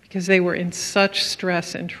carriers because they were in such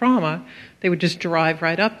stress and trauma, they would just drive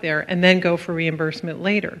right up there and then go for reimbursement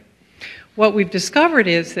later. What we've discovered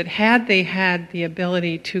is that had they had the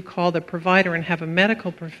ability to call the provider and have a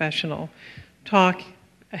medical professional talk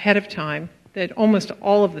ahead of time, that almost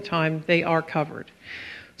all of the time they are covered.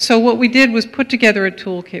 So what we did was put together a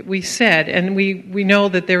toolkit. We said, and we know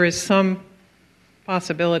that there is some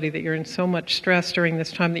possibility that you're in so much stress during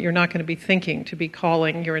this time that you're not going to be thinking to be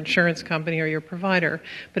calling your insurance company or your provider.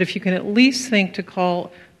 But if you can at least think to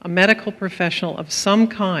call a medical professional of some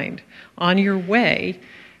kind on your way,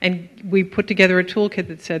 and we put together a toolkit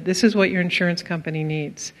that said, this is what your insurance company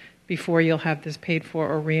needs before you'll have this paid for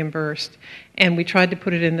or reimbursed. And we tried to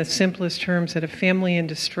put it in the simplest terms that a family in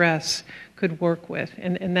distress could work with.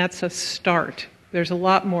 And that's a start. There's a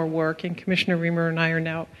lot more work, and Commissioner Reamer and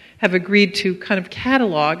I have agreed to kind of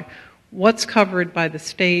catalog what's covered by the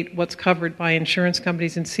state, what's covered by insurance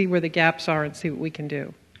companies, and see where the gaps are and see what we can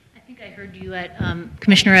do. I heard you at,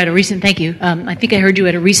 Commissioner, at a recent, thank you. I think I heard you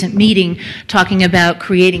at a recent meeting talking about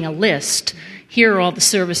creating a list. Here are all the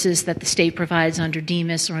services that the state provides under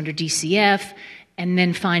DEMIS or under DCF, and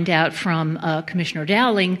then find out from Commissioner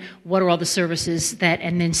Dowling what are all the services that,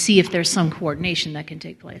 and then see if there's some coordination that can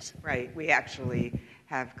take place. Right. We actually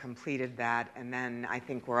have completed that, and then I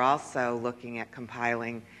think we're also looking at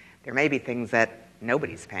compiling, there may be things that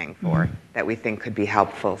nobody's paying for that we think could be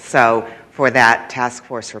helpful. So for that task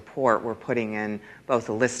force report, we're putting in both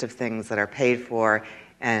a list of things that are paid for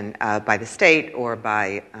and by the state or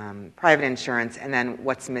by private insurance, and then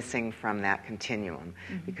what's missing from that continuum.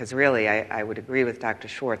 Mm-hmm. Because really, I would agree with Dr.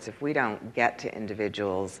 Schwartz, if we don't get to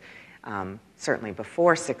individuals, certainly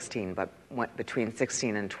before 16, but between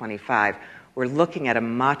 16 and 25, we're looking at a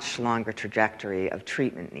much longer trajectory of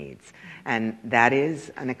treatment needs. And that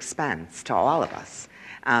is an expense to all of us.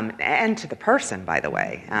 And to the person, by the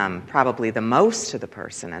way, probably the most to the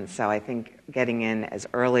person. And so I think getting in as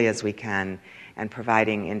early as we can and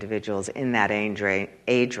providing individuals in that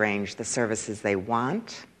age range the services they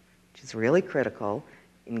want, which is really critical,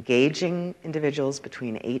 engaging individuals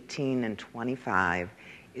between 18 and 25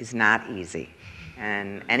 is not easy.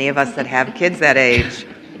 And any of us that have kids that age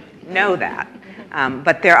know that.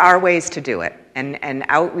 But there are ways to do it. And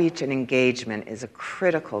outreach and engagement is a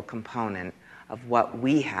critical component of what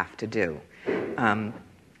we have to do. And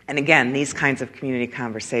again, these kinds of community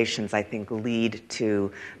conversations, I think, lead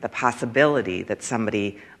to the possibility that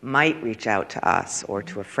somebody might reach out to us or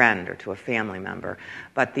to a friend or to a family member.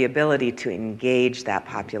 But the ability to engage that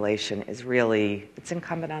population is really, it's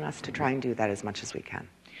incumbent on us to try and do that as much as we can.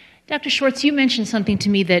 Dr. Schwartz, you mentioned something to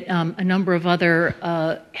me that a number of other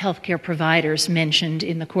healthcare providers mentioned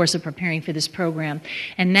in the course of preparing for this program,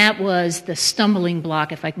 and that was the stumbling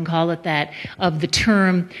block, if I can call it that, of the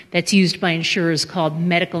term that's used by insurers called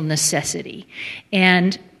medical necessity.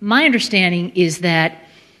 And my understanding is that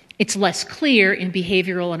it's less clear in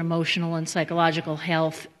behavioral and emotional and psychological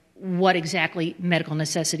health what exactly medical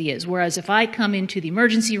necessity is. Whereas if I come into the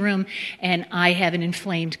emergency room and I have an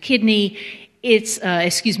inflamed kidney, it's,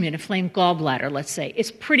 an inflamed gallbladder, let's say.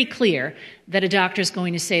 It's pretty clear that a doctor's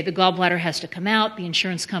going to say the gallbladder has to come out, the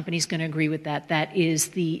insurance company's going to agree with that. That is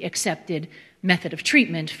the accepted method of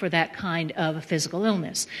treatment for that kind of a physical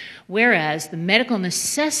illness. Whereas the medical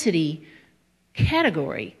necessity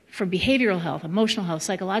category for behavioral health, emotional health,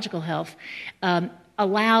 psychological health,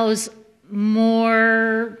 allows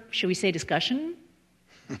more, should we say, discussion?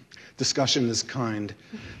 Discussion is kind.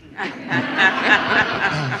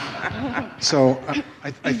 So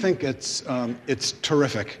I think it's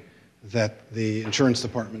terrific that the insurance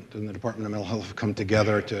department and the Department of Mental Health have come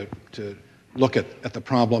together to look at the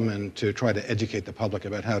problem and to try to educate the public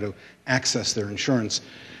about how to access their insurance.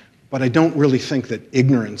 But I don't really think that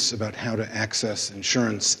ignorance about how to access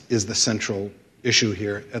insurance is the central issue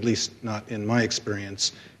here, at least not in my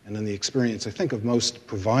experience and in the experience, I think, of most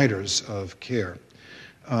providers of care.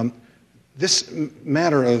 This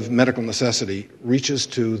matter of medical necessity reaches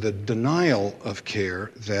to the denial of care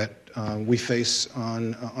that we face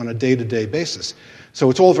on a day-to-day basis. So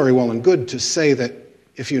it's all very well and good to say that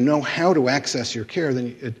if you know how to access your care,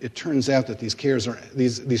 then it turns out that these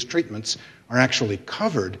treatments are actually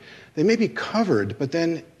covered. They may be covered, but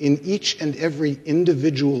then in each and every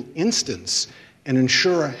individual instance, an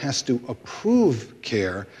insurer has to approve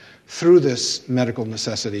care through this medical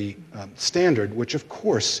necessity standard, which of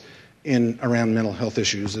course around mental health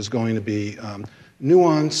issues is going to be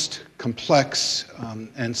nuanced, complex,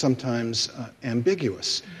 and sometimes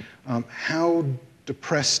ambiguous. How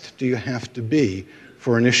depressed do you have to be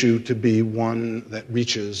for an issue to be one that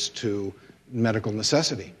reaches to medical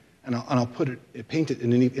necessity? And I'll paint it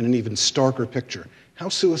in an even starker picture. How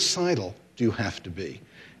suicidal do you have to be?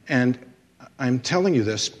 And I'm telling you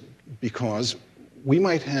this because we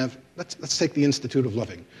might have, let's take the Institute of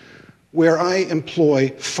Living, where I employ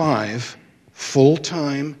 5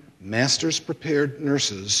 full-time, master's-prepared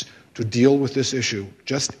nurses to deal with this issue,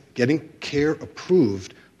 just getting care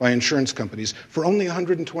approved by insurance companies for only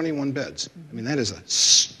 121 beds. I mean, that is a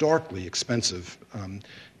starkly expensive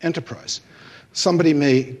enterprise. Somebody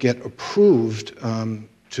may get approved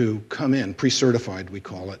to come in, pre-certified we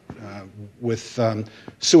call it, with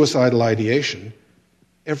suicidal ideation.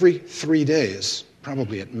 Every 3 days,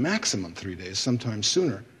 probably at maximum 3 days, sometimes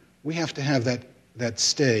sooner, we have to have that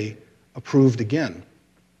stay approved again.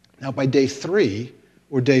 Now, by day 3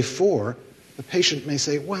 or day 4, the patient may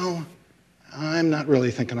say, well, I'm not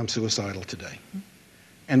really thinking I'm suicidal today.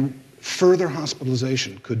 And further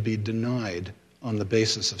hospitalization could be denied on the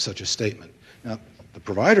basis of such a statement. Now, the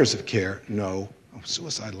providers of care know,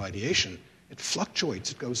 suicidal ideation, it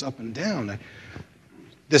fluctuates, it goes up and down.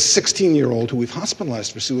 This 16-year-old who we've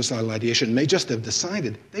hospitalized for suicidal ideation may just have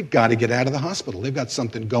decided they've got to get out of the hospital. They've got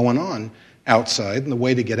something going on outside, and the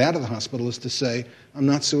way to get out of the hospital is to say, I'm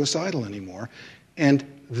not suicidal anymore. And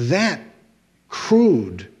that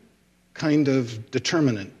crude kind of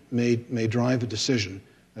determinant may drive a decision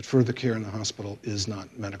that further care in the hospital is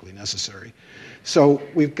not medically necessary. So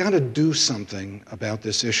we've got to do something about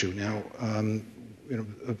this issue. Now,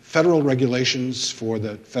 federal regulations for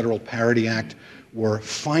the Federal Parity Act were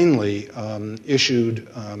finally issued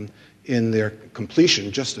in their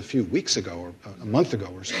completion just a few weeks ago, or a month ago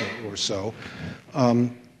or so.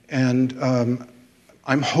 I'm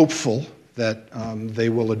hopeful that they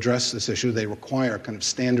will address this issue. They require kind of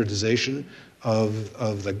standardization of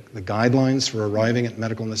the guidelines for arriving at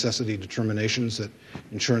medical necessity determinations that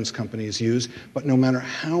insurance companies use. But no matter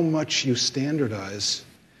how much you standardize,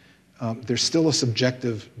 there's still a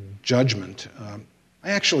subjective judgment. I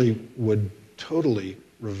actually would totally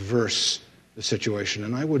reverse the situation,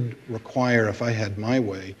 and I would require, if I had my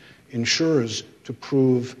way, insurers to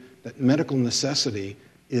prove that medical necessity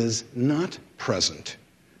is not present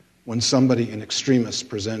when somebody in extremis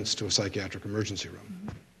presents to a psychiatric emergency room.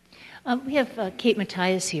 We have Kate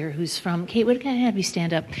Mattias here, who's from, Kate, what can I have you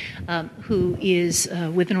stand up, who is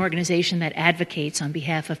with an organization that advocates on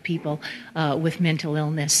behalf of people with mental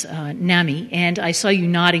illness, NAMI, and I saw you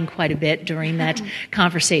nodding quite a bit during that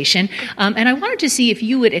conversation, and I wanted to see if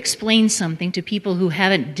you would explain something to people who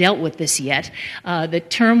haven't dealt with this yet. The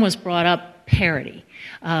term was brought up, parity.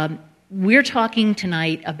 We're talking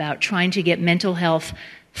tonight about trying to get mental health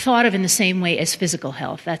thought of in the same way as physical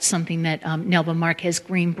health. That's something that Nelba Marquez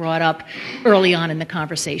Green brought up early on in the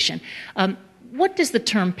conversation. What does the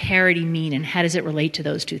term parity mean, and how does it relate to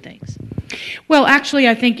those two things? Well, actually,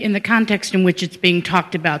 I think in the context in which it's being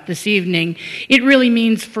talked about this evening, it really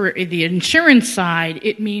means, for the insurance side,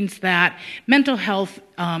 it means that mental health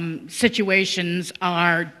situations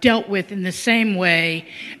are dealt with in the same way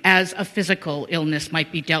as a physical illness might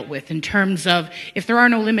be dealt with, in terms of if there are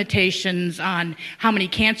no limitations on how many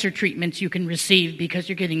cancer treatments you can receive because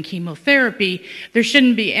you're getting chemotherapy, there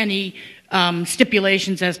shouldn't be any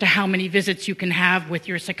stipulations as to how many visits you can have with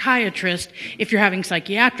your psychiatrist if you're having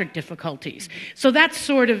psychiatric difficulties. So that's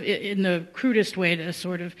sort of, in the crudest way to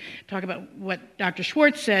sort of talk about what Dr.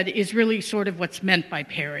 Schwartz said, is really sort of what's meant by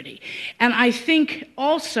parity. And I think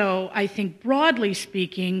also, broadly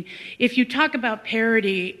speaking, if you talk about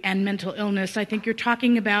parity and mental illness, I think you're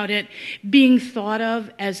talking about it being thought of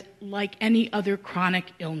as like any other chronic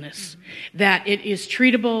illness, that it is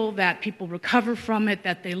treatable, that people recover from it,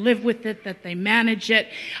 that they live with it, that they manage it.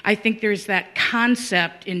 I think there's that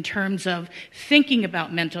concept in terms of thinking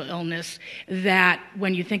about mental illness that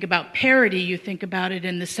when you think about parity, you think about it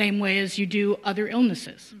in the same way as you do other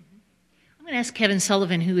illnesses. I'm going to ask Kevin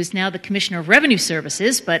Sullivan, who is now the Commissioner of Revenue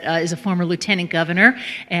Services, but is a former Lieutenant Governor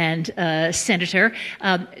and Senator.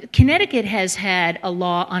 Connecticut has had a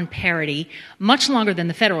law on parity much longer than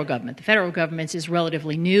the federal government. The federal government is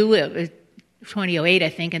relatively new, 2008, I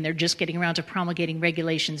think, and they're just getting around to promulgating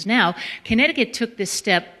regulations now. Connecticut took this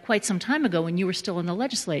step quite some time ago when you were still in the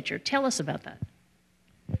legislature. Tell us about that.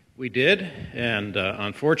 We did, and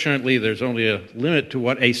unfortunately there's only a limit to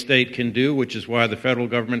what a state can do, which is why the federal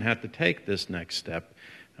government had to take this next step.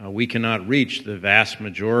 We cannot reach the vast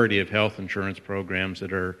majority of health insurance programs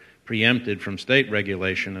that are preempted from state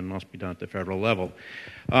regulation and must be done at the federal level.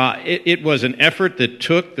 It was an effort that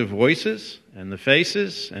took the voices and the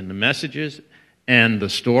faces and the messages and the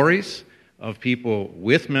stories of people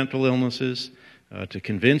with mental illnesses to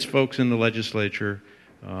convince folks in the legislature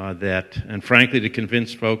and frankly to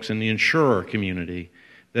convince folks in the insurer community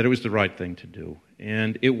that it was the right thing to do.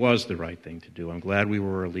 And it was the right thing to do. I'm glad we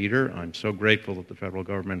were a leader. I'm so grateful that the federal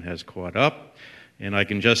government has caught up. And I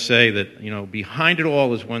can just say that, behind it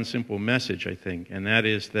all is one simple message, I think, and that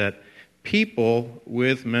is that people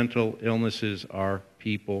with mental illnesses are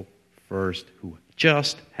people first who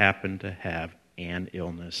just happen to have an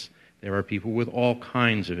illness. There are people with all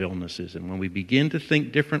kinds of illnesses, and when we begin to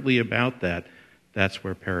think differently about that, that's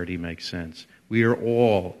where parity makes sense. We are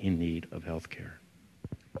all in need of health care.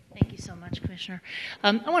 Thank you so much, Commissioner.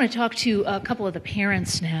 I want to talk to a couple of the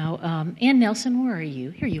parents now. Ann Nelson, where are you?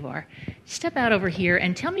 Here you are. Step out over here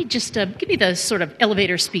and tell me, just give me the sort of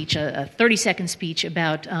elevator speech, a 30-second speech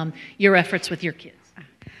about your efforts with your kids.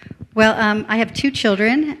 Well, I have two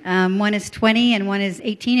children. One is 20 and one is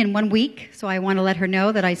 18 in 1 week, so I want to let her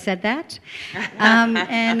know that I said that.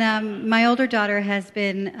 And my older daughter has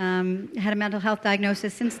been had a mental health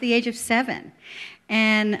diagnosis since the age of 7.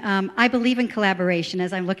 And I believe in collaboration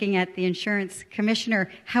as I'm looking at the insurance commissioner.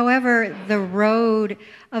 However, the road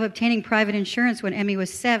of obtaining private insurance when Emmy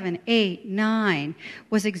was 7, 8, 9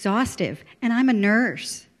 was exhaustive. And I'm a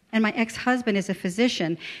nurse. And my ex-husband is a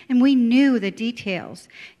physician, and we knew the details.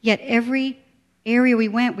 Yet every area we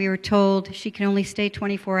went, we were told she can only stay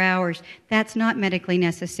 24 hours. That's not medically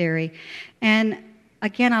necessary. And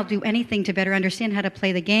again, I'll do anything to better understand how to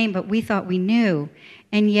play the game, but we thought we knew,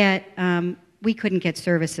 and yet we couldn't get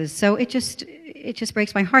services. So it just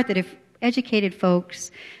breaks my heart that if educated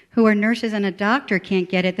folks who are nurses and a doctor can't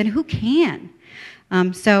get it, then who can?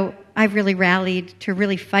 So I've really rallied to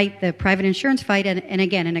really fight the private insurance fight, and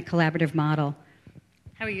again, in a collaborative model.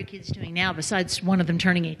 How are your kids doing now, besides one of them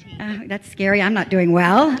turning 18? That's scary. I'm not doing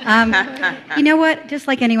well. You know what? Just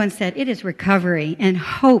like anyone said, it is recovery, and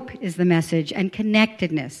hope is the message, and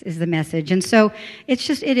connectedness is the message. And so it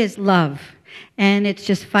is love. And it's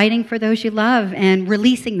just fighting for those you love and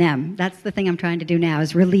releasing them. That's the thing I'm trying to do now,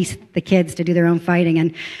 is release the kids to do their own fighting.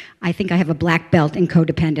 And I think I have a black belt in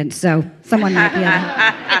codependence, so someone might be able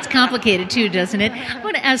to. It's complicated, too, doesn't it? I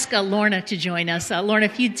want to ask Lorna to join us. Lorna,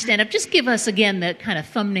 if you'd stand up, just give us, again, the kind of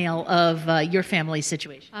thumbnail of your family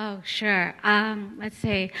situation. Oh, sure. Let's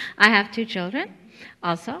see. I have 2 children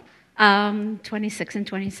also. 26 and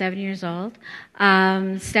 27 years old.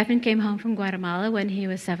 Stefan came home from Guatemala when he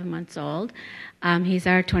was 7 months old. He's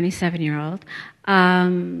our 27-year-old.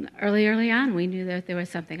 Early on, we knew that there was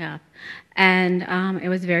something up. And it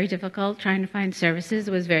was very difficult trying to find services.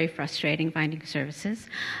 It was very frustrating finding services.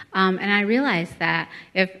 And I realized that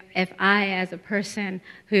if I, as a person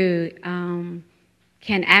who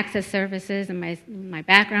can access services, and my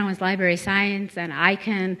background was library science, and I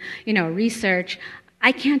can, research,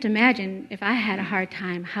 I can't imagine, if I had a hard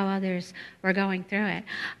time, how others were going through it.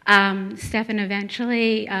 Stefan,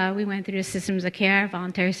 eventually, we went through the systems of care,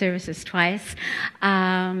 voluntary services twice,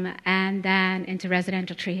 and then into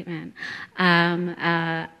residential treatment.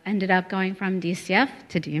 Ended up going from DCF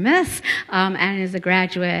to DMS, and is a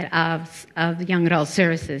graduate of young adult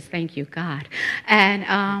services, thank you, God,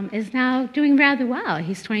 and is now doing rather well.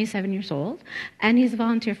 He's 27 years old, and he's a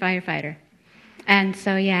volunteer firefighter. And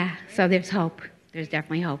so, so there's hope. There's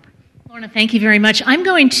definitely hope. Lorna, thank you very much. I'm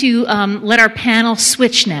going to let our panel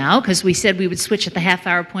switch now, because we said we would switch at the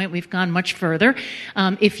half-hour point. We've gone much further.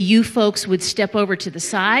 If you folks would step over to the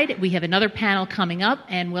side, we have another panel coming up,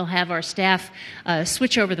 and we'll have our staff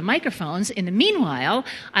switch over the microphones. In the meanwhile,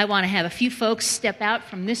 I want to have a few folks step out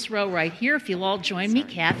from this row right here. If you'll all join me,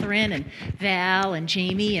 Catherine and Val and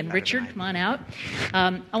Jamie and Richard, come on out.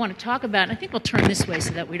 I want to talk about, and I think we'll turn this way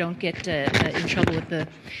so that we don't get in trouble with the...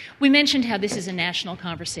 We mentioned how this is a national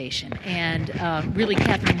conversation. And really,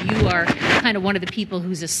 Catherine, you are kind of one of the people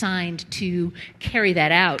who's assigned to carry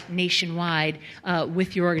that out nationwide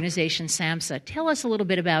with your organization, SAMHSA. Tell us a little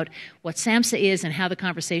bit about what SAMHSA is and how the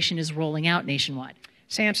conversation is rolling out nationwide.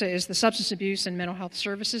 SAMHSA is the Substance Abuse and Mental Health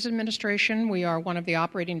Services Administration. We are one of the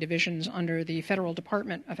operating divisions under the Federal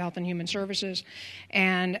Department of Health and Human Services.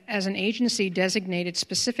 And as an agency designated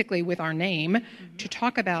specifically with our name to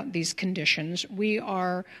talk about these conditions, we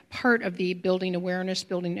are part of the building awareness,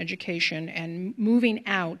 building education, and moving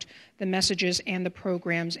out the messages and the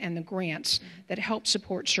programs and the grants that help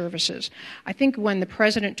support services. I think when the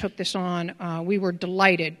President took this on, we were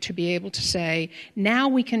delighted to be able to say, now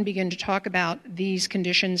we can begin to talk about these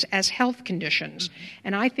conditions as health conditions.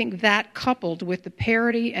 And I think that, coupled with the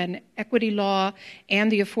parity and equity law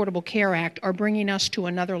and the Affordable Care Act, are bringing us to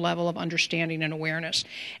another level of understanding and awareness.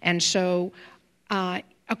 And so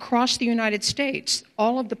across the United States,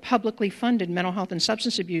 all of the publicly funded mental health and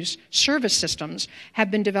substance abuse service systems have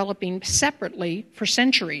been developing separately for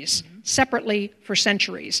centuries.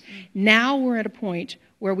 Now we're at a point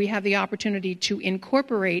where we have the opportunity to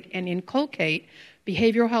incorporate and inculcate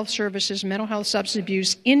behavioral health services, mental health, substance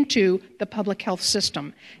abuse into the public health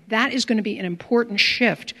system. That is going to be an important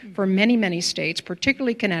shift for many, many states,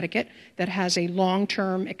 particularly Connecticut, that has a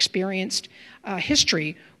long-term experienced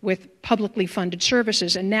history with publicly funded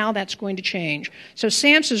services, and now that's going to change. So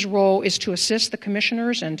SAMHSA's role is to assist the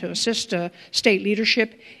commissioners and to assist state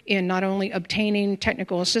leadership in not only obtaining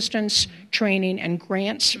technical assistance, training, and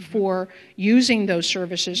grants for using those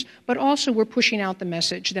services, but also we're pushing out the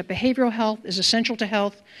message that behavioral health is essential to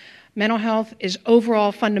health, mental health is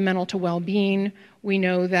overall fundamental to well-being. We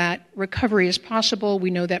know that recovery is possible,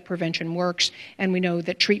 we know that prevention works, and we know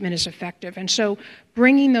that treatment is effective. And so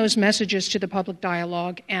bringing those messages to the public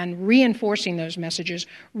dialogue and reinforcing those messages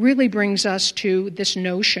really brings us to this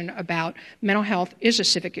notion about mental health is a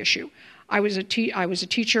civic issue. I was a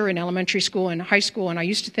teacher in elementary school and high school, and I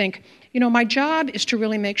used to think, my job is to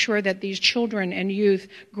really make sure that these children and youth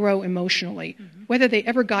grow emotionally. Whether they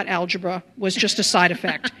ever got algebra was just a side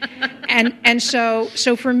effect. And so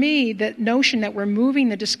for me, the notion that we're moving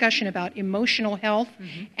the discussion about emotional health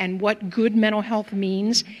and what good mental health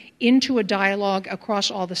means into a dialogue across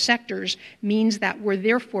all the sectors means that we're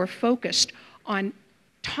therefore focused on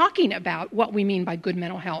talking about what we mean by good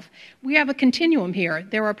mental health. We have a continuum here.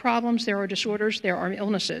 There are problems, there are disorders, there are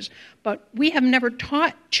illnesses, but we have never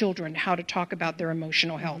taught children how to talk about their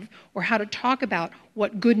emotional health or how to talk about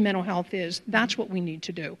what good mental health is, that's what we need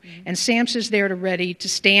to do. And SAMHSA is there ready to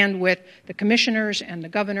stand with the commissioners and the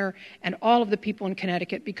governor and all of the people in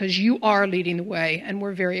Connecticut, because you are leading the way, and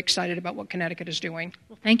we're very excited about what Connecticut is doing.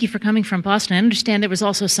 Well, thank you for coming from Boston. I understand there was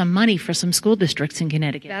also some money for some school districts in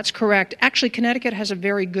Connecticut. That's correct. Actually, Connecticut has a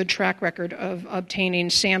very good track record of obtaining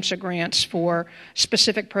SAMHSA grants for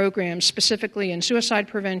specific programs, specifically in suicide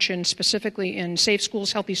prevention, specifically in Safe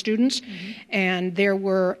Schools, Healthy Students. And there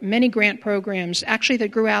were many grant programs actually that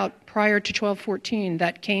grew out prior to 1214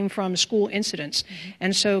 that came from school incidents.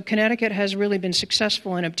 And so Connecticut has really been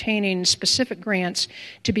successful in obtaining specific grants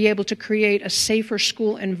to be able to create a safer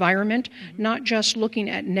school environment, not just looking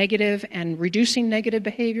at negative and reducing negative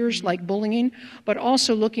behaviors like bullying, but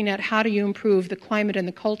also looking at how do you improve the climate and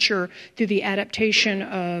the culture through the adaptation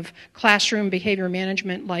of classroom behavior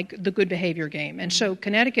management like the good behavior game. And so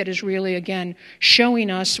Connecticut is really, again, showing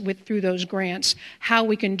us through those grants how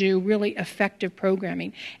we can do really effective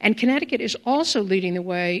programming. And Connecticut is also leading the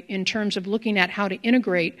way in terms of looking at how to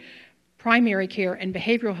integrate primary care and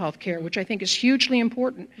behavioral health care, which I think is hugely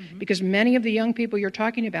important because many of the young people you're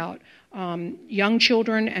talking about, young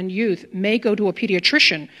children and youth, may go to a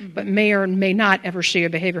pediatrician, but may or may not ever see a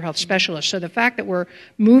behavioral health specialist. So the fact that we're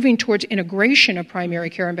moving towards integration of primary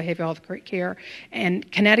care and behavioral health care,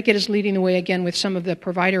 and Connecticut is leading the way again with some of the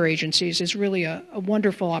provider agencies, is really a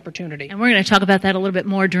wonderful opportunity. And we're going to talk about that a little bit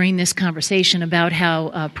more during this conversation about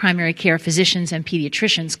how primary care physicians and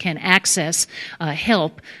pediatricians can access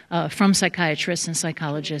help from psychiatrists and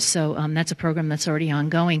psychologists. So that's a program that's already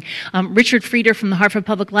ongoing. Richard Frieder from the Hartford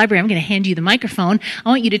Public Library, I'm going to hand you the microphone. I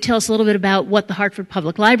want you to tell us a little bit about what the Hartford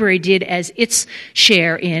Public Library did as its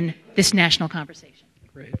share in this national conversation.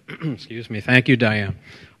 Great. Excuse me. Thank you, Diane.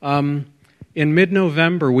 In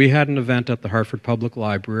mid-November, we had an event at the Hartford Public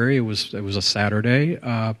Library. It was a Saturday,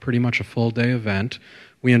 pretty much a full-day event.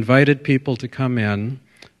 We invited people to come in.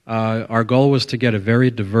 Our goal was to get a very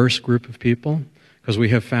diverse group of people, because we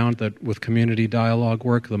have found that with community dialogue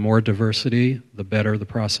work, the more diversity, the better the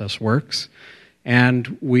process works.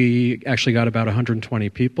 And we actually got about 120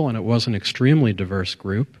 people, and it was an extremely diverse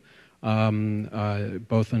group,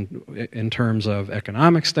 both in terms of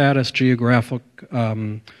economic status, geographic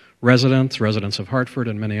residents of Hartford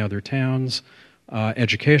and many other towns,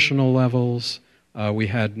 educational levels. We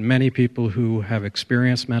had many people who have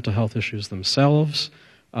experienced mental health issues themselves,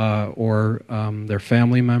 or their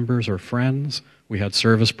family members or friends. We had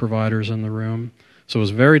service providers in the room. So it was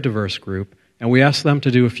a very diverse group, and we asked them to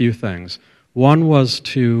do a few things. One was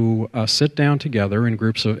to sit down together in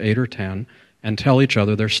groups of 8 or 10 and tell each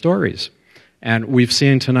other their stories. And we've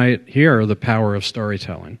seen tonight here the power of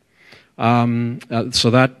storytelling. So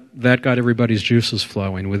that got everybody's juices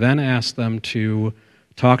flowing. We then asked them to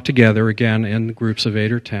talk together, again, in groups of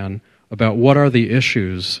 8 or 10, about what are the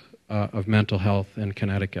issues of mental health in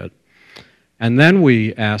Connecticut. And then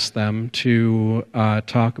we asked them to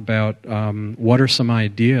talk about what are some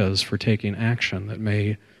ideas for taking action that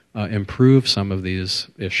may improve some of these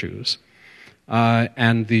issues.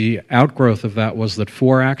 And the outgrowth of that was that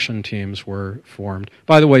 4 action teams were formed.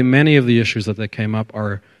 By the way, many of the issues that came up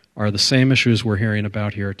are the same issues we're hearing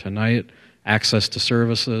about here tonight: access to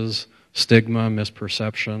services, stigma,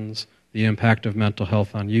 misperceptions, the impact of mental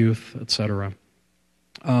health on youth, etc.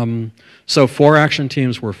 So 4 action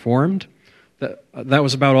teams were formed. That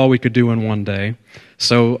was about all we could do in one day.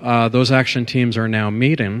 So those action teams are now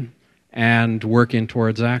meeting and working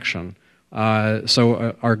towards action.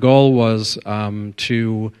 So our goal was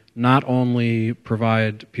to not only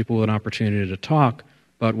provide people with an opportunity to talk,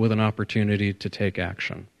 but with an opportunity to take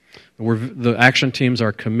action. The action teams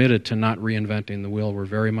are committed to not reinventing the wheel. We're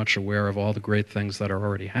very much aware of all the great things that are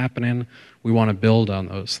already happening. We want to build on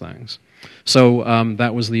those things. So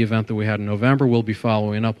that was the event that we had in November. We'll be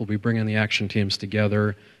following up. We'll be bringing the action teams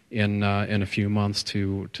together in a few months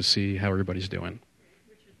to see how everybody's doing.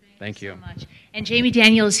 Thank you. So much. And Jamie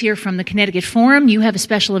Daniel is here from the Connecticut Forum. You have a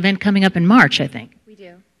special event coming up in March, I think. We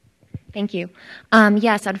do. Thank you.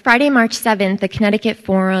 Yes, on Friday, March 7th, the Connecticut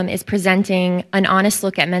Forum is presenting an honest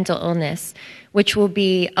look at mental illness, which will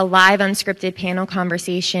be a live, unscripted panel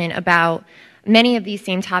conversation about many of these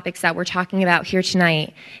same topics that we're talking about here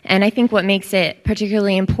tonight. And I think what makes it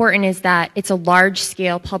particularly important is that it's a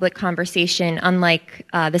large-scale public conversation, unlike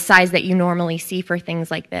the size that you normally see for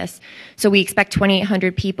things like this. So we expect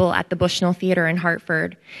 2,800 people at the Bushnell Theater in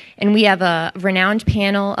Hartford. And we have a renowned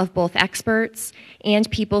panel of both experts and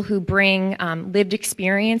people who bring lived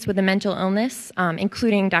experience with a mental illness,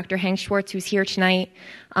 including Dr. Hank Schwartz, who's here tonight,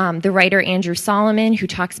 the writer Andrew Solomon, who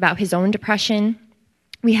talks about his own depression,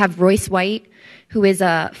 We have Royce White, who is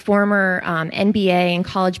a former NBA and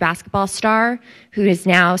college basketball star who is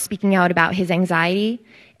now speaking out about his anxiety.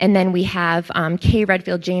 And then we have Kay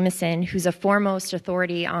Redfield Jamison, who's a foremost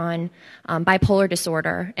authority on bipolar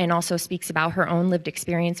disorder and also speaks about her own lived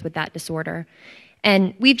experience with that disorder.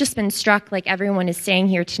 And we've just been struck, like everyone is saying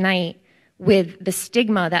here tonight, with the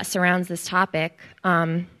stigma that surrounds this topic.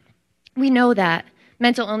 We know that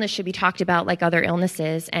mental illness should be talked about like other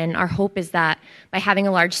illnesses, and our hope is that by having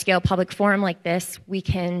a large-scale public forum like this, we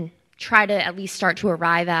can try to at least start to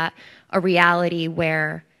arrive at a reality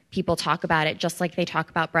where people talk about it just like they talk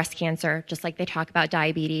about breast cancer, just like they talk about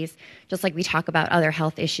diabetes, just like we talk about other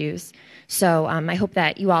health issues. So I hope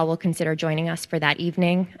that you all will consider joining us for that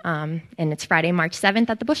evening, and it's Friday, March 7th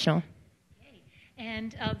at the Bushnell.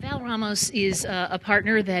 And Val Ramos is a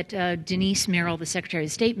partner that Denise Merrill, the Secretary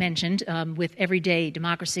of State, mentioned with Everyday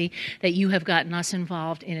Democracy, that you have gotten us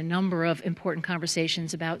involved in a number of important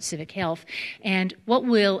conversations about civic health. And what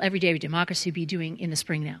will Everyday Democracy be doing in the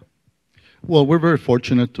spring now? Well, we're very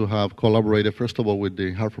fortunate to have collaborated, first of all, with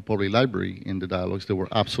the Hartford Public Library in the dialogues. They were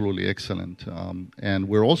absolutely excellent. And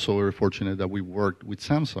we're also very fortunate that we worked with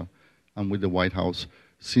SAMHSA and with the White House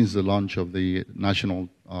since the launch of the National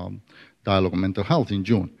Dialogue on Mental Health in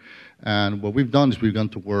June. And what we've done is we've gone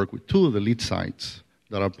to work with two of the lead sites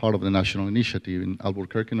that are part of the national initiative in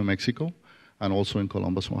Albuquerque, New Mexico, and also in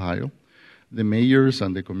Columbus, Ohio. The mayors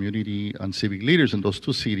and the community and civic leaders in those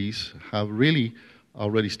two cities have really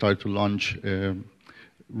already started to launch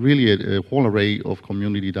really a whole array of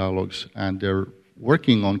community dialogues, and they're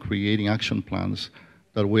working on creating action plans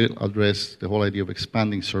that will address the whole idea of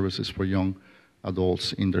expanding services for young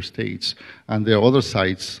adults in their states. And there are other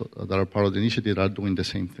sites that are part of the initiative that are doing the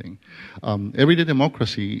same thing. Everyday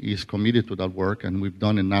Democracy is committed to that work, and we've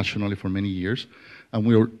done it nationally for many years. And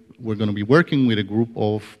we're going to be working with a group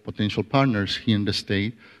of potential partners here in the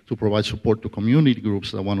state to provide support to community groups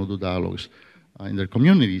that want to do dialogues in their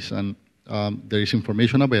communities. And there is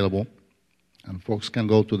information available, and folks can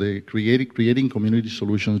go to the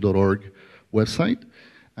creatingcommunitysolutions.org website,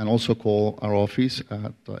 and also call our office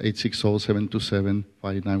at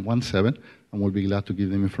 860-727-5917, and we'll be glad to give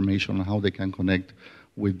them information on how they can connect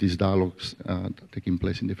with these dialogues taking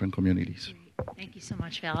place in different communities. Thank you so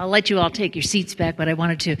much, Val. I'll let you all take your seats back, but I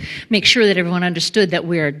wanted to make sure that everyone understood that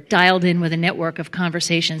we're dialed in with a network of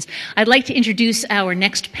conversations. I'd like to introduce our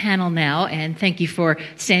next panel now, and thank you for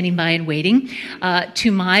standing by and waiting.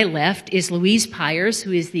 To my left is Louise Pyers,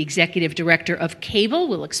 who is the Executive Director of Cable.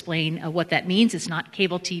 We'll explain what that means. It's not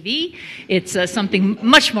cable TV. It's something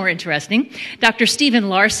much more interesting. Dr. Stephen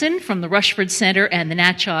Larson from the Rushford Center and the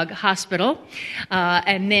Natchog Hospital.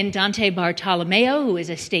 And then Dante Bartolomeo, who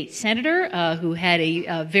is a state senator, who had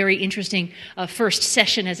a very interesting first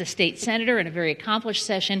session as a state senator and a very accomplished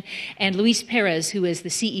session, and Luis Perez, who is the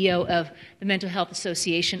CEO of the Mental Health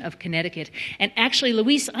Association of Connecticut. And actually,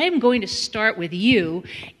 Luis, I am going to start with you,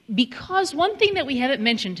 because one thing that we haven't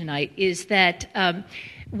mentioned tonight is that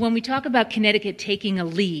when we talk about Connecticut taking a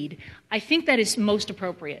lead, I think that is most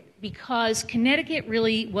appropriate, because Connecticut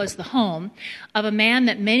really was the home of a man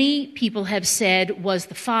that many people have said was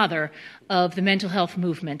the father of the mental health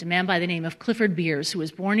movement, a man by the name of Clifford Beers, who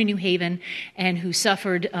was born in New Haven and who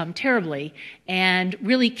suffered terribly and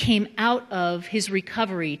really came out of his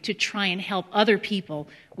recovery to try and help other people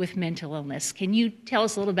with mental illness. Can you tell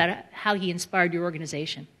us a little about how he inspired your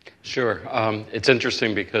organization? Sure. It's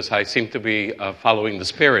interesting because I seem to be following the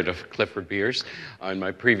spirit of Clifford Beers. In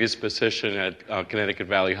my previous position at Connecticut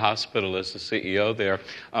Valley Hospital as the CEO there,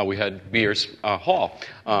 we had Beers Hall,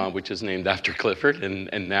 which is named after Clifford,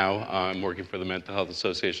 and now I'm working for the Mental Health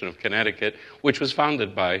Association of Connecticut, which was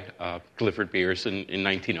founded by Clifford Beers in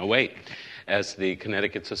 1908 as the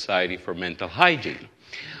Connecticut Society for Mental Hygiene.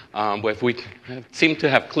 We seem to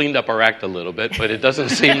have cleaned up our act a little bit, but it doesn't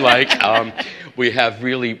seem like we have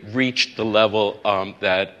really reached the level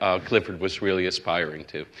that Clifford was really aspiring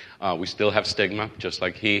to. We still have stigma, just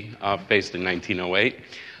like he faced in 1908.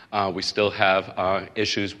 We still have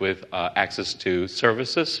issues with access to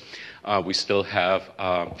services. We still have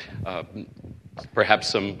perhaps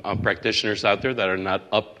some practitioners out there that are not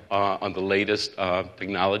up on the latest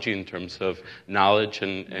technology in terms of knowledge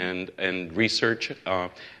and research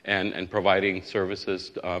and providing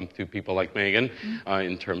services to people like Megan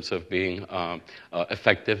in terms of being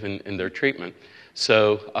effective in their treatment.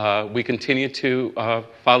 So we continue to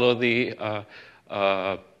follow the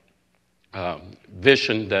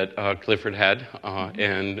vision that Clifford had,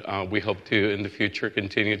 and we hope to, in the future,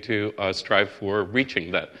 continue to strive for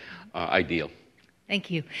reaching that ideal. Thank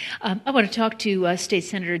you. I want to talk to State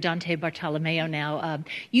Senator Dante Bartolomeo now.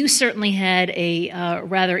 You certainly had a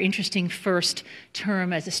rather interesting first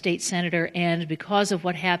term as a state senator, and because of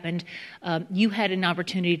what happened, you had an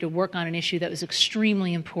opportunity to work on an issue that was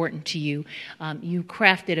extremely important to you. You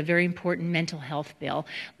crafted a very important mental health bill.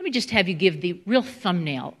 Let me just have you give the real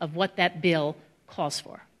thumbnail of what that bill calls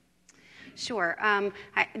for. Sure.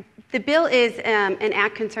 The bill is an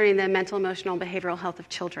act concerning the mental, emotional, and behavioral health of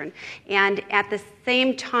children. And at the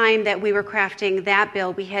same time that we were crafting that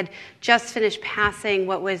bill, we had just finished passing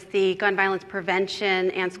what was the Gun Violence Prevention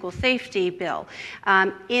and School Safety Bill.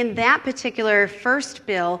 In that particular first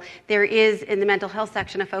bill, there is, in the mental health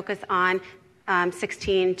section, a focus on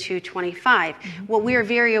 16 to 25. What we are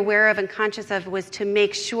very aware of and conscious of was to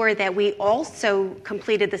make sure that we also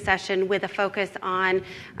completed the session with a focus on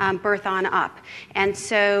birth on up. And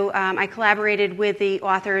so I collaborated with the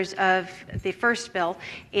authors of the first bill,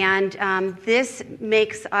 and this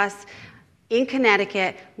makes us in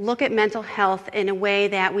Connecticut look at mental health in a way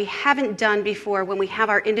that we haven't done before when we have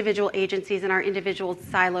our individual agencies and our individual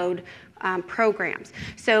siloed programs.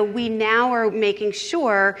 So we now are making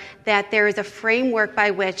sure that there is a framework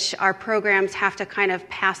by which our programs have to kind of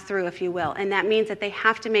pass through, if you will. And that means that they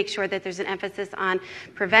have to make sure that there's an emphasis on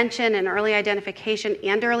prevention and early identification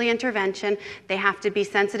and early intervention. They have to be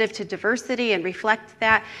sensitive to diversity and reflect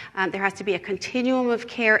that. There has to be a continuum of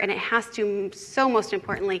care, and it has to, so most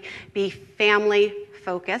importantly, be family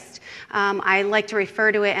focused. I like to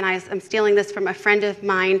refer to it, and I'm stealing this from a friend of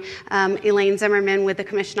mine, Elaine Zimmerman with the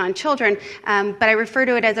Commission on Children, but I refer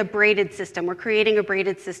to it as a braided system. We're creating a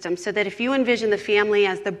braided system so that if you envision the family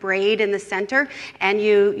as the braid in the center and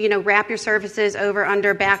you wrap your services over,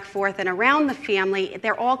 under, back, forth, and around the family,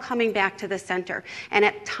 they're all coming back to the center. And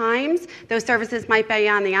at times, those services might be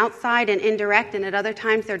on the outside and indirect, and at other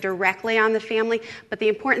times, they're directly on the family. But the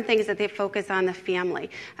important thing is that they focus on the family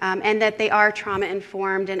and that they are trauma-informed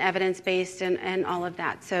and evidence-based and all of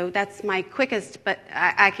that. So that's my quickest, but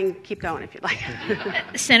I can keep going if you'd like.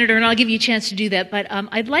 Senator, and I'll give you a chance to do that, but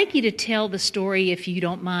I'd like you to tell the story, if you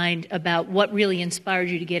don't mind, about what really inspired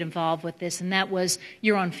you to get involved with this, and that was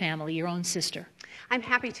your own family, your own sister. I'm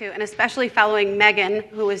happy to, and especially following Megan,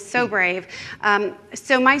 who was so brave.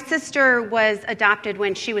 So my sister was adopted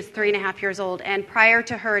when she was 3.5 years old, and prior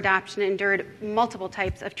to her adoption endured multiple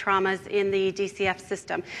types of traumas in the DCF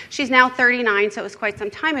system. She's now 39, so it was quite some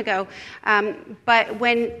time ago. But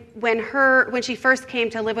when she first came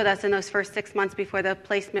to live with us in those first 6 months before the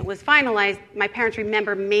placement was finalized, my parents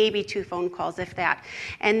remember maybe 2 phone calls, if that.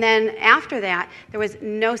 And then after that, there was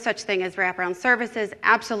no such thing as wraparound services,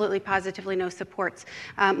 absolutely positively no supports.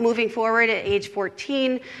 Moving forward at age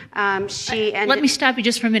 14, she ended... Let me stop you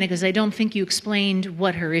just for a minute, because I don't think you explained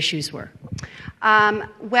what her issues were.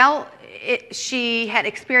 She had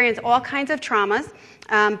experienced all kinds of traumas,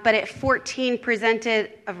 but at 14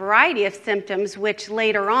 presented a variety of symptoms, which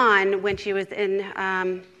later on, when she was in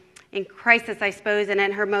crisis, I suppose, and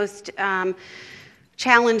in her most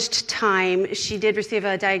challenged time, she did receive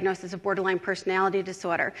a diagnosis of borderline personality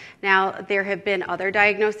disorder. Now, there have been other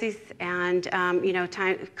diagnoses and,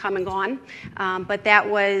 time come and gone, but that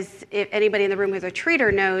was, if anybody in the room who's a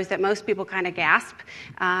treater knows that most people kind of gasp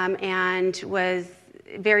and was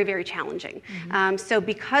very, very challenging. So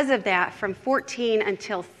because of that, from 14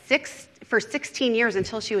 until 16 years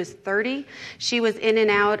until she was 30, she was in and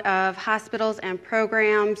out of hospitals and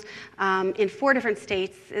programs in 4 different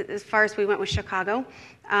states. As far as we went with Chicago.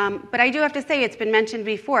 But I do have to say, it's been mentioned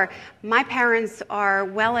before, my parents are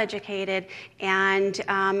well-educated and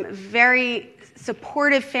very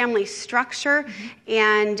supportive family structure.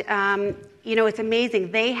 And, it's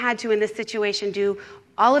amazing. They had to, in this situation, do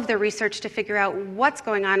all of the research to figure out what's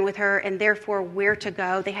going on with her and therefore where to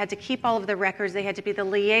go. They had to keep all of the records. They had to be the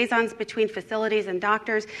liaisons between facilities and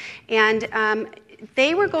doctors. And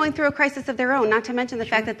they were going through a crisis of their own, not to mention the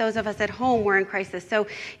fact that those of us at home were in crisis. So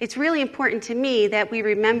it's really important to me that we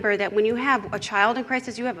remember that when you have a child in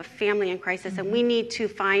crisis, you have a family in crisis, and we need to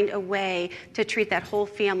find a way to treat that whole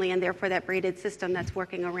family and therefore that braided system that's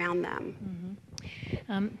working around them.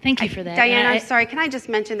 Thank you for that. Diane, I'm sorry. Can I just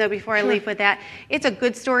mention, though, before I leave with that, it's a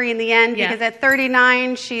good story in the end, because at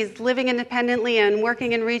 39, she's living independently and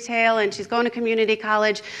working in retail, and she's going to community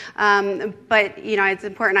college. But, it's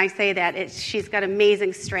important I say that. She's got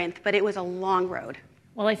amazing strength, but it was a long road.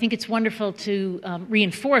 Well, I think it's wonderful to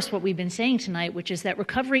reinforce what we've been saying tonight, which is that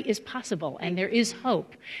recovery is possible and there is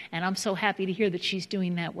hope. And I'm so happy to hear that she's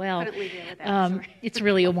doing that well. Couldn't leave you with that. It's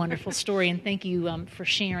really a wonderful story, and thank you for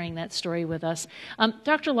sharing that story with us.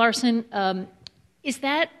 Dr. Larson,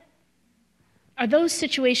 Are those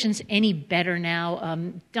situations any better now?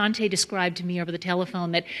 Dante described to me over the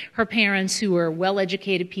telephone that her parents, who were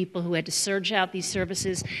well-educated people who had to surge out these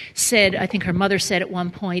services, said, I think her mother said at one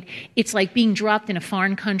point, it's like being dropped in a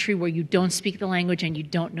foreign country where you don't speak the language and you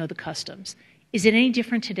don't know the customs. Is it any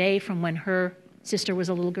different today from when her sister was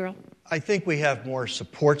a little girl? I think we have more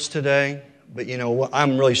supports today, but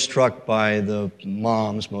I'm really struck by the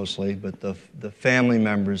moms mostly, but the family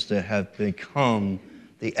members that have become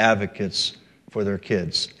the advocates for their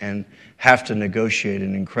kids and have to negotiate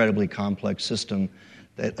an incredibly complex system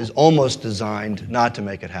that is almost designed not to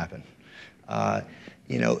make it happen.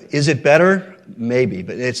 Is it better? Maybe,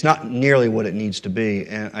 but it's not nearly what it needs to be.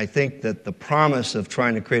 And I think that the promise of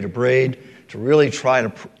trying to create a braid to really try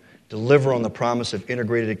to deliver on the promise of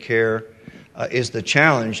integrated care is the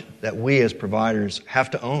challenge that we as providers have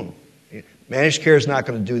to own. Managed care is not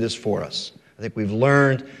going to do this for us. I think we've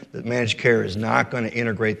learned that managed care is not going to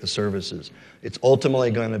integrate the services. It's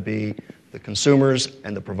ultimately going to be the consumers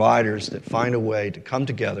and the providers that find a way to come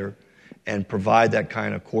together and provide that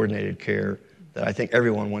kind of coordinated care that I think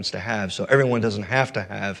everyone wants to have. So everyone doesn't have to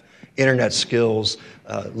have internet skills,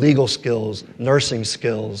 legal skills, nursing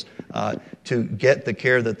skills to get the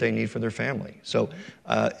care that they need for their family. So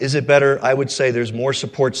is it better? I would say there's more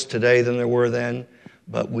supports today than there were then,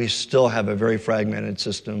 but we still have a very fragmented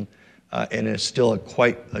system, and it's still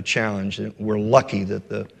quite a challenge. And we're lucky that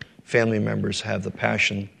the family members have the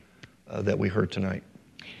passion that we heard tonight.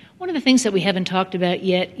 One of the things that we haven't talked about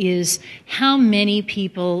yet is how many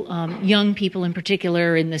people, young people in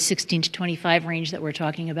particular in the 16 to 25 range that we're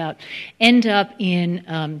talking about, end up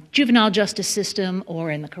in juvenile justice system or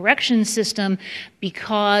in the corrections system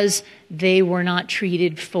because they were not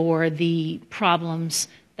treated for the problems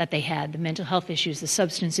that they had, the mental health issues, the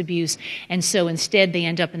substance abuse, and so instead they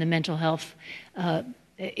end up in the mental health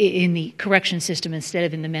in the correction system instead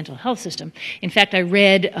of in the mental health system. In fact, I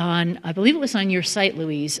read on, I believe it was on your site,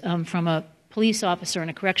 Louise, from a police officer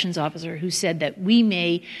and a corrections officer who said that we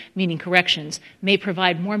may, meaning corrections, may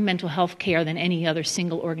provide more mental health care than any other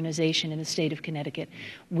single organization in the state of Connecticut,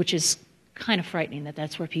 which is kind of frightening that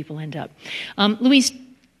that's where people end up. Louise,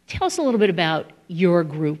 tell us a little bit about your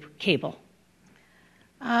group, CABLE.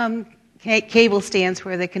 CABLE stands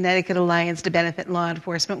for the Connecticut Alliance to Benefit Law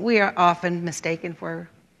Enforcement. We are often mistaken for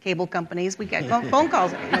cable companies. We get phone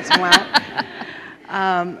calls every once in a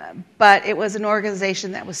while. But it was an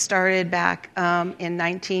organization that was started back in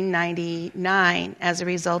 1999 as a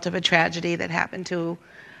result of a tragedy that happened to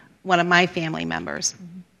one of my family members.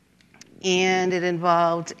 And it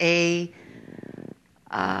involved a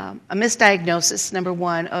misdiagnosis, number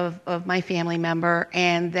one, of my family member,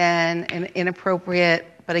 and then an inappropriate,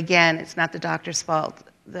 but again, it's not the doctor's fault.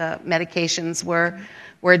 The medications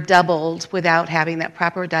were doubled without having that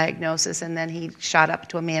proper diagnosis, and then he shot up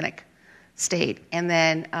to a manic state and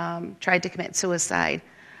then tried to commit suicide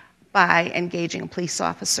by engaging a police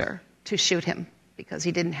officer to shoot him because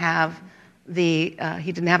he didn't have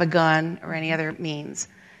a gun or any other means.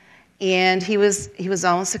 And he was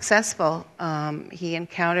almost successful. He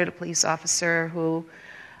encountered a police officer who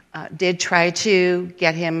did try to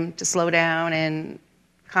get him to slow down and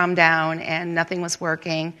calm down, and nothing was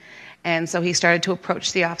working. And so he started to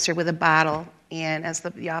approach the officer with a bottle, and as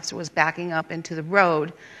the officer was backing up into the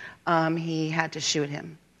road, he had to shoot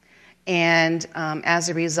him. And as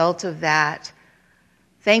a result of that,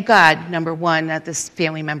 thank God, number one, that this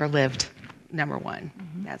family member lived, number one.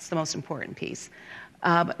 That's the most important piece.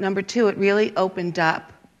 But number two, it really opened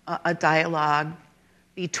up a dialogue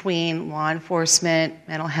between law enforcement,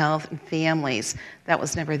 mental health, and families that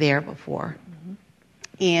was never there before.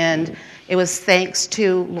 And it was thanks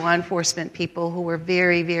to law enforcement people who were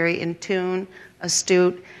very, very in tune,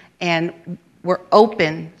 astute, and were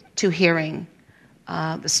open to hearing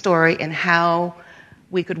the story and how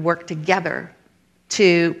we could work together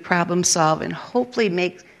to problem solve and hopefully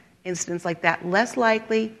make incidents like that less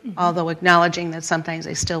likely, although acknowledging that sometimes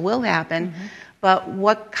they still will happen. But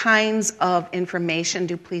what kinds of information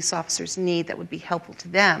do police officers need that would be helpful to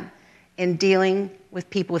them in dealing with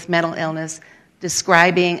people with mental illness,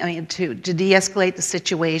 describing, to de-escalate the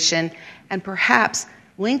situation, and perhaps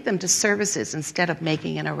link them to services instead of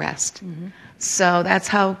making an arrest. So that's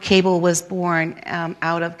how CABLE was born,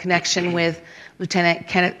 out of connection with Lieutenant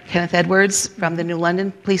Kenneth Edwards from the New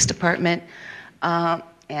London Police Department.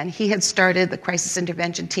 And he had started the Crisis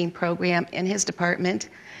Intervention Team program in his department.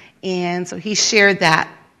 And so he shared that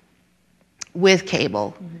with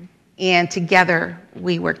CABLE. And together,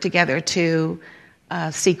 we worked together to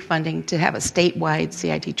seek funding to have a statewide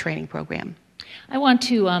CIT training program. I want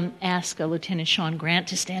to ask Lieutenant Sean Grant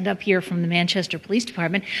to stand up here from the Manchester Police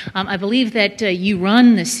Department. I believe that you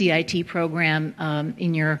run the CIT program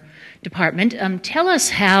in your department. Tell us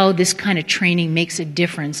how this kind of training makes a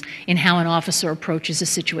difference in how an officer approaches a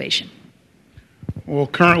situation. Well,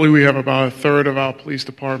 currently we have about a third of our police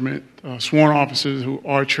department sworn officers who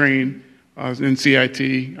are trained in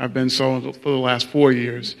CIT. I've been so for the last 4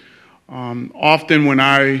 years. Often when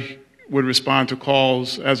I would respond to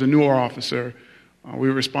calls as a newer officer, we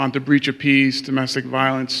would respond to breach of peace, domestic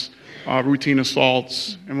violence, routine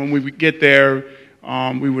assaults, and when we would get there,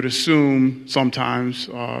 we would assume sometimes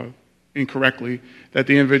incorrectly that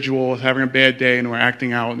the individual was having a bad day and were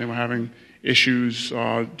acting out and they were having issues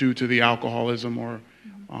due to the alcoholism or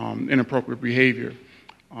inappropriate behavior.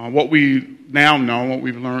 What we now know, what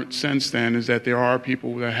we've learned since then, is that there are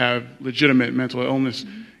people that have legitimate mental illness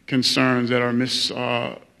concerns that are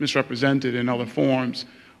misrepresented in other forms.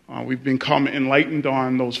 We've become enlightened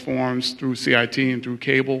on those forms through CIT and through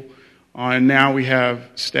cable, and now we have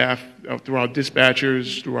staff through our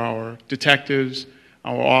dispatchers, through our detectives,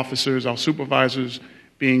 our officers, our supervisors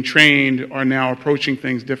being trained are now approaching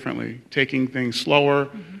things differently, taking things slower,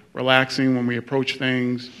 relaxing when we approach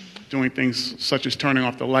things, doing things such as turning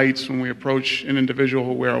off the lights when we approach an individual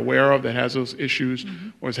who we're aware of that has those issues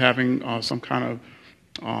or is having some kind of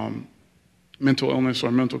mental illness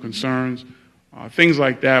or mental concerns. Things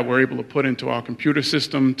like that we're able to put into our computer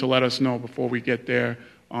system to let us know before we get there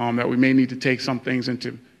that we may need to take some things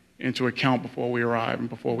into account before we arrive and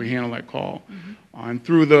before we handle that call. And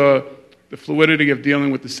through the fluidity of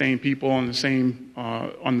dealing with the same people on the same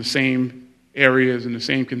areas and the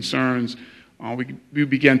same concerns, we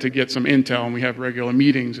begin to get some intel, and we have regular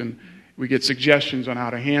meetings, and we get suggestions on how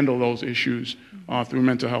to handle those issues through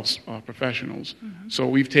mental health professionals. So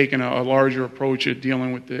we've taken a larger approach at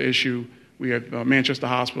dealing with the issue. We have Manchester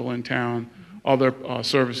Hospital in town, other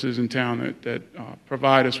services in town that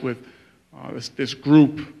provide us with this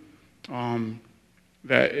group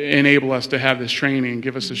that enable us to have this training,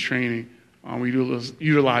 give us this training. We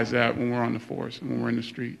utilize that when we're on the force and when we're in the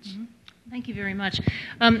streets. Thank you very much.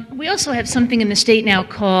 We also have something in the state now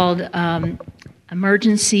called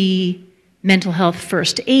Emergency Mental Health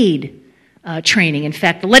First Aid training. In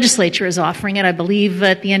fact, the legislature is offering it, I believe,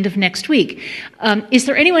 at the end of next week. Is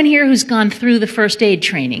there anyone here who's gone through the first aid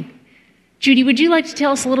training? Judy, would you like to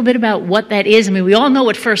tell us a little bit about what that is? I mean, we all know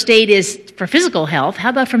what first aid is for physical health. How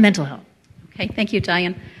about for mental health? Okay, thank you,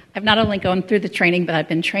 Diane. I've not only gone through the training, but I've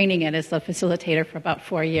been training it as a facilitator for about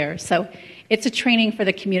 4 years. So it's a training for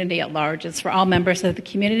the community at large. It's for all members of the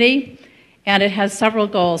community, and it has several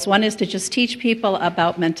goals. One is to just teach people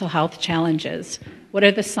about mental health challenges. What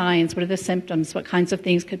are the signs? What are the symptoms? What kinds of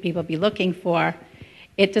things could people be looking for?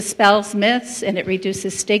 It dispels myths, and it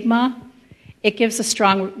reduces stigma. It gives a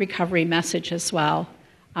strong recovery message as well.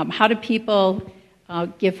 How do people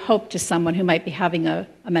give hope to someone who might be having a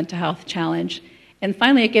mental health challenge? And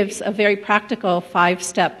finally, it gives a very practical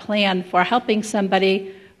 5-step plan for helping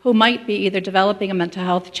somebody who might be either developing a mental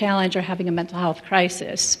health challenge or having a mental health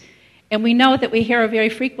crisis. And we know that we hear very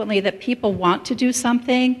frequently that people want to do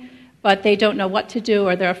something, but they don't know what to do,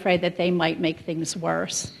 or they're afraid that they might make things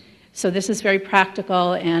worse. So this is very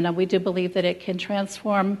practical, and we do believe that it can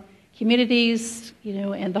transform communities,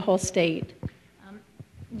 and the whole state.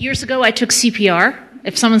 Years ago, I took CPR.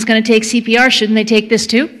 If someone's going to take CPR, shouldn't they take this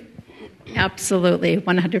too? Absolutely,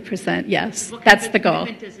 100%, yes. That's the goal. What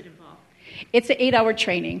kind of commitment does it involve? It's an 8-hour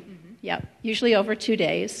training, usually over 2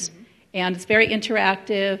 days. And it's very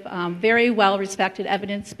interactive, very well-respected,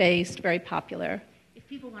 evidence-based, very popular. If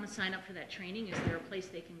people want to sign up for that training, is there a place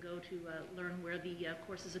they can go to learn where the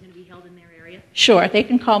courses are going to be held in their area? Sure, they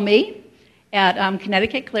can call me at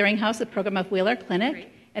Connecticut Clearinghouse, the Program of Wheeler Clinic, Great.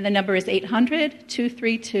 And the number is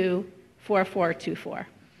 800-232-4424.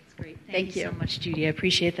 Great. Thank you so much, Judy. I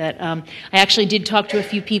appreciate that. I actually did talk to a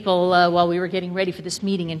few people while we were getting ready for this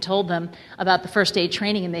meeting and told them about the first aid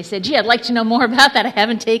training, and they said, gee, I'd like to know more about that. I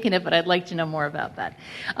haven't taken it, but I'd like to know more about that.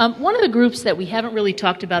 One of the groups that we haven't really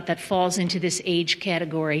talked about that falls into this age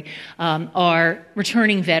category are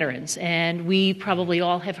returning veterans, and we probably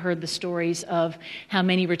all have heard the stories of how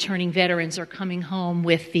many returning veterans are coming home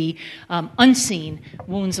with the unseen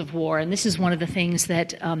wounds of war, and this is one of the things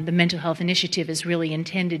that the Mental Health Initiative is really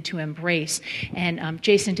intended to embrace. And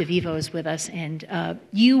Jason DeVivo is with us, and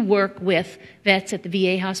you work with vets at the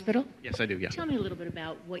VA hospital? Yes, I do, yeah. Tell me a little bit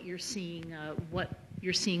about what you're seeing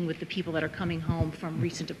with the people that are coming home from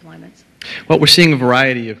recent deployments. Well, we're seeing a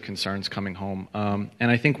variety of concerns coming home.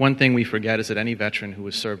 And I think one thing we forget is that any veteran who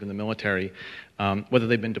has served in the military, whether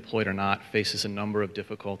they've been deployed or not, faces a number of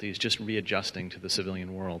difficulties just readjusting to the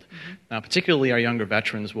civilian world. Particularly our younger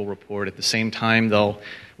veterans will report at the same time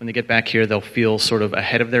when they get back here, they'll feel sort of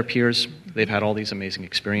ahead of their peers. They've had all these amazing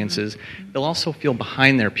experiences. They'll also feel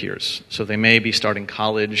behind their peers. So they may be starting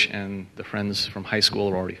college and the friends from high school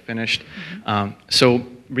are already finished. So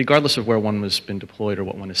regardless of where one has been deployed or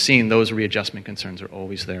what one has seen, those readjustment concerns are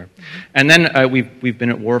always there. And then we've been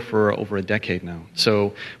at war for over a decade now.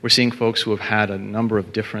 So we're seeing folks who have had a number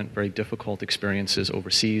of different, very difficult experiences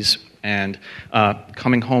overseas. And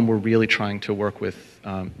coming home, we're really trying to work with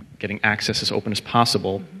getting access as open as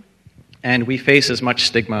possible. And we face as much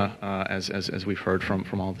stigma as we've heard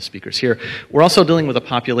from all the speakers here. We're also dealing with a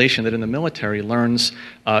population that in the military learns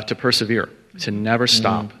to persevere, to never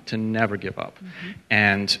stop, to never give up.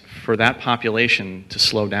 And for that population to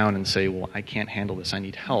slow down and say, well, I can't handle this, I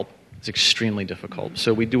need help, it's extremely difficult.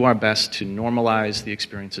 So we do our best to normalize the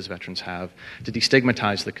experiences veterans have, to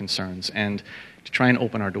destigmatize the concerns, and to try and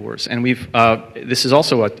open our doors. And this is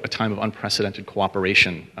also a time of unprecedented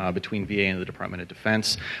cooperation between VA and the Department of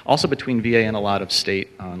Defense, also between VA and a lot of state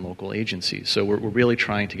and local agencies. So we're really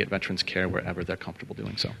trying to get veterans care wherever they're comfortable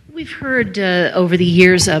doing so. We've heard over the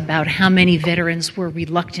years about how many veterans were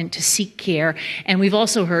reluctant to seek care, and we've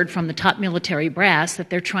also heard from the top military brass that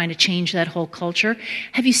they're trying to change that whole culture.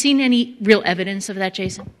 Have you seen any real evidence of that,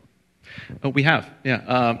 Jason? We have,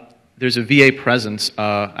 yeah. There's a VA presence.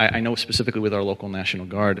 I know specifically with our local National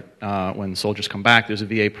Guard, when soldiers come back, there's a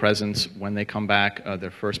VA presence when they come back, their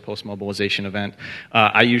first post-mobilization event.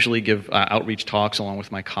 I usually give outreach talks along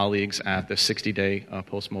with my colleagues at the 60-day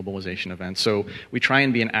post-mobilization event. So we try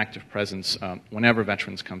and be an active presence whenever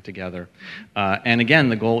veterans come together. And again,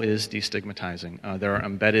 the goal is destigmatizing. There are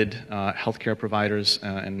embedded healthcare providers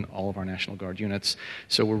in all of our National Guard units.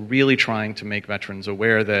 So we're really trying to make veterans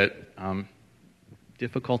aware that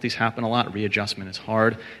difficulties happen a lot, readjustment is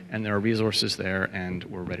hard, and there are resources there, and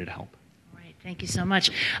we're ready to help. Thank you so much.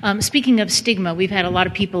 Speaking of stigma, we've had a lot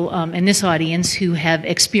of people in this audience who have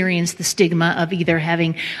experienced the stigma of either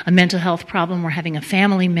having a mental health problem or having a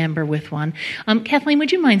family member with one. Kathleen,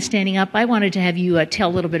 would you mind standing up? I wanted to have you tell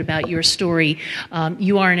a little bit about your story.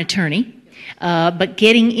 You are an attorney. But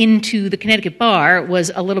getting into the Connecticut bar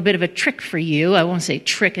was a little bit of a trick for you. I won't say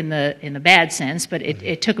trick in the bad sense, but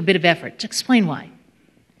it took a bit of effort. Explain why.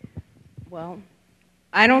 Well,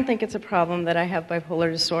 I don't think it's a problem that I have bipolar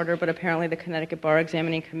disorder, but apparently the Connecticut Bar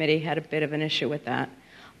Examining Committee had a bit of an issue with that.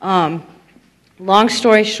 Long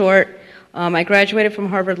story short, I graduated from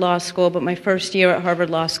Harvard Law School, but my first year at Harvard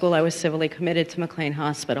Law School, I was civilly committed to McLean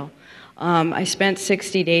Hospital. I spent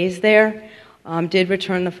 60 days there, did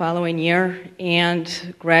return the following year,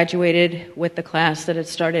 and graduated with the class that had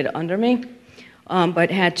started under me, but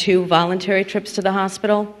had 2 voluntary trips to the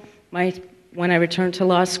hospital when I returned to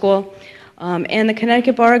law school. And the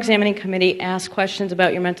Connecticut Bar Examining Committee asks questions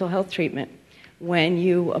about your mental health treatment when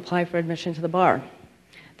you apply for admission to the bar.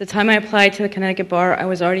 The time I applied to the Connecticut Bar, I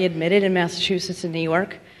was already admitted in Massachusetts and New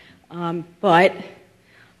York, but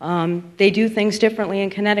they do things differently in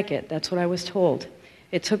Connecticut. That's what I was told.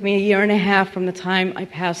 It took me 1.5 years from the time I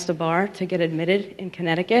passed the bar to get admitted in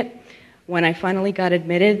Connecticut. When I finally got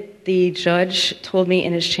admitted, the judge told me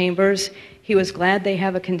in his chambers he was glad they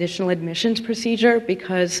have a conditional admissions procedure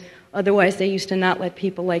because otherwise they used to not let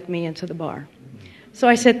people like me into the bar. So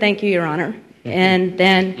I said, thank you, Your Honor, and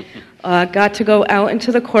then got to go out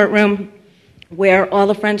into the courtroom where all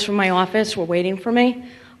the friends from my office were waiting for me.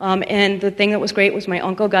 And the thing that was great was my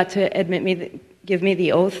uncle got to give me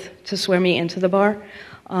the oath to swear me into the bar.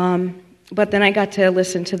 But then I got to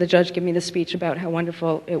listen to the judge give me the speech about how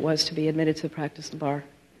wonderful it was to be admitted to practice the bar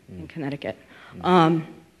in Connecticut.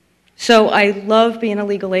 So I love being a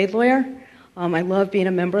legal aid lawyer. I love being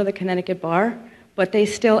a member of the Connecticut Bar, but they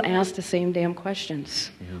still ask the same damn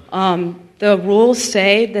questions. The rules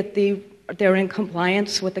say that they're in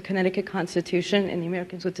compliance with the Connecticut Constitution and the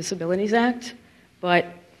Americans with Disabilities Act, but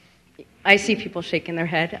I see people shaking their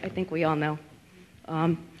head. I think we all know.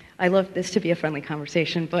 I love this to be a friendly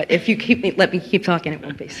conversation, but if you let me keep talking, it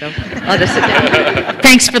won't be. So I'll just sit down.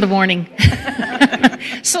 Thanks for the warning.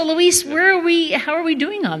 So, Luis, how are we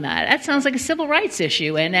doing on that? That sounds like a civil rights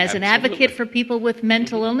issue. And as an advocate for people with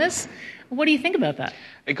mental illness, what do you think about that?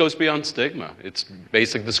 It goes beyond stigma. It's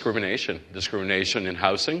basic discrimination. Discrimination in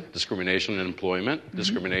housing, discrimination in employment,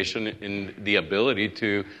 discrimination in the ability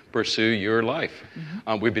to pursue your life.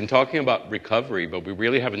 We've been talking about recovery, but we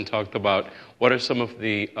really haven't talked about what are some of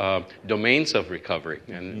the domains of recovery.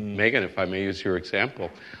 And Megan, if I may use your example,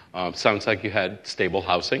 Sounds like you had stable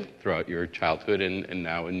housing throughout your childhood and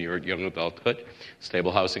now in your young adulthood.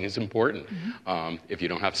 Stable housing is important. If you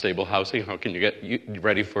don't have stable housing, how can you get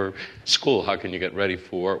ready for school? How can you get ready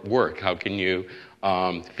for work? How can you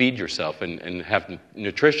feed yourself and have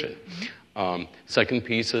nutrition? Second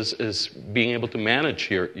piece is being able to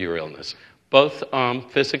manage your illness, both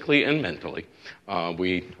physically and mentally.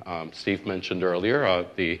 Steve mentioned earlier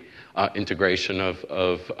the integration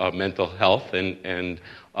of mental health and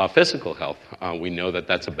physical health. We know that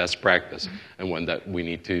that's a best practice and one that we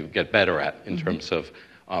need to get better at in terms of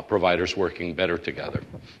providers working better together.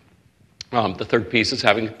 The third piece is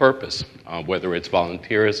having a purpose, whether it's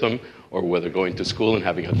volunteerism or whether going to school and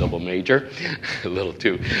having a double major. A little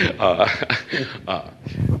too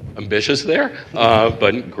ambitious there,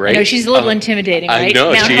 but great. I know she's a little intimidating, right? I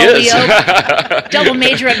know, Mount she Holyoke. is. Double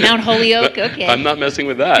major at Mount Holyoke, okay. I'm not messing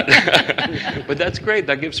with that. But that's great,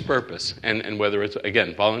 that gives purpose. And whether it's,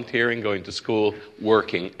 again, volunteering, going to school,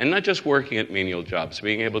 working, and not just working at menial jobs,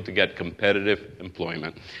 being able to get competitive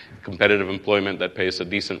employment that pays a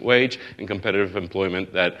decent wage, and competitive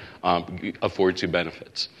employment that affords you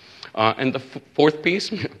benefits. And the fourth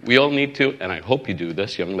piece, we all need to, and I hope you do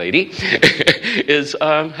this, young lady, is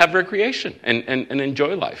have recreation and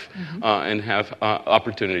enjoy life and have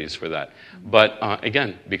opportunities for that. But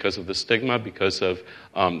again, because of the stigma, because of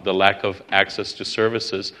the lack of access to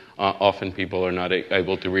services, often people are not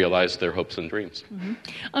able to realize their hopes and dreams.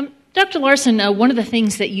 Dr. Larson, one of the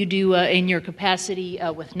things that you do in your capacity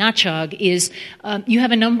with NACHOG is you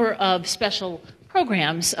have a number of special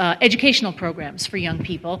programs, educational programs for young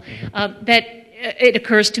people that it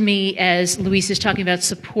occurs to me as Luis is talking about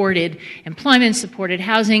supported employment, supported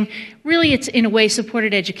housing. Really, it's in a way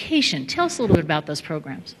supported education. Tell us a little bit about those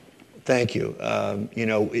programs. Thank you.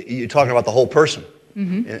 You're talking about the whole person,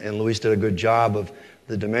 and Luis did a good job of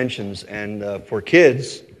the dimensions. And for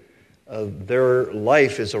kids, their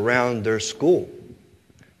life is around their school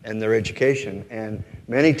and their education. And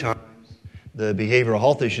many times, the behavioral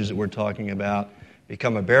health issues that we're talking about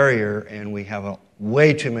become a barrier, and we have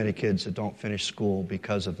way too many kids that don't finish school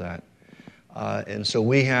because of that. And so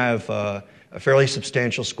we have a fairly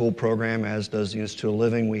substantial school program, as does the Institute of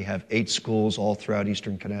Living. We have 8 schools all throughout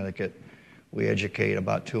eastern Connecticut. We educate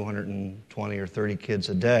about 220 or 30 kids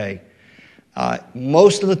a day.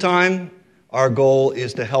 Most of the time, our goal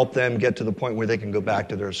is to help them get to the point where they can go back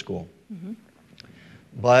to their school.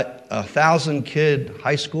 But a 1,000-kid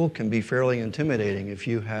high school can be fairly intimidating if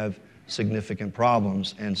you have significant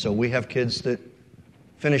problems. And so we have kids that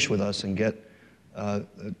finish with us and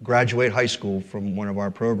graduate high school from one of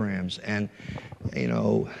our programs. And,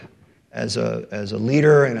 as a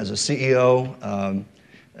leader and as a CEO,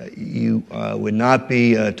 you would not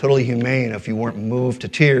be totally humane if you weren't moved to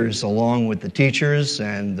tears along with the teachers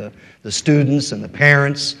and the students and the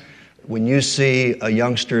parents when you see a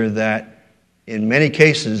youngster that in many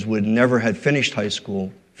cases would never have finished high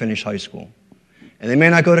school, finish high school. And they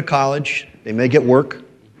may not go to college, they may get work,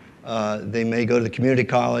 they may go to the community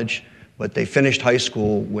college, but they finished high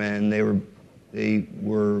school when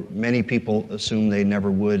many people assumed they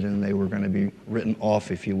never would, and they were going to be written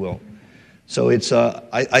off, if you will. So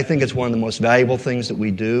I think it's one of the most valuable things that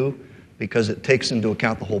we do, because it takes into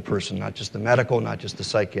account the whole person, not just the medical, not just the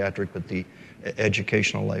psychiatric, but the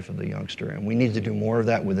educational life of the youngster. And we need to do more of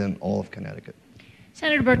that within all of Connecticut.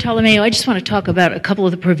 Senator Bartolomeo, I just want to talk about a couple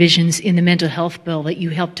of the provisions in the mental health bill that you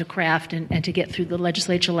helped to craft and to get through the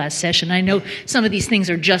legislature last session. I know some of these things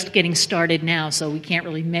are just getting started now, so we can't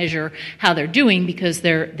really measure how they're doing because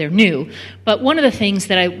they're new. But one of the things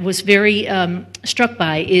that I was very struck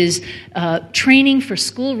by is training for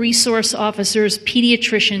school resource officers,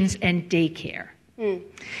 pediatricians, and daycare.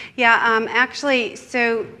 Yeah, actually,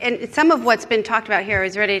 and some of what's been talked about here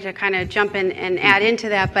is ready to kind of jump in and add into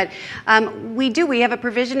that, but we have a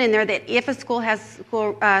provision in there that if a school has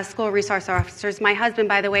school resource officers, my husband,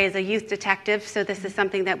 by the way, is a youth detective, so this is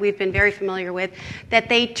something that we've been very familiar with, that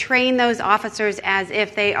they train those officers as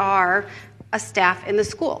if they are a staff in the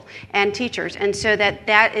school and teachers, and so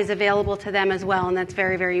that is available to them as well, and that's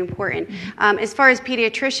very, very important. As far as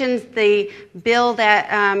pediatricians, the bill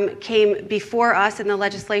that came before us in the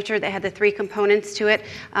legislature that had the 3 components to it,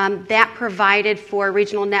 that provided for a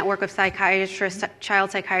regional network of psychiatrists,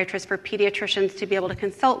 child psychiatrists for pediatricians to be able to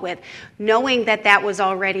consult with. Knowing that that was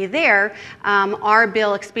already there, our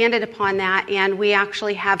bill expanded upon that, and we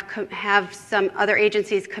actually have some other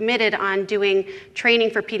agencies committed on doing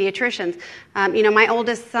training for pediatricians. My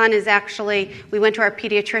oldest son is actually, we went to our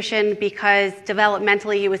pediatrician because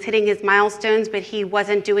developmentally he was hitting his milestones, but he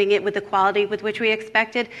wasn't doing it with the quality with which we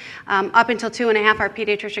expected. Up until 2.5, our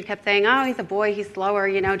pediatrician kept saying, oh, he's a boy, he's slower,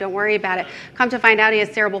 don't worry about it. Come to find out he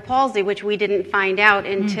has cerebral palsy, which we didn't find out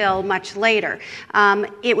until much later.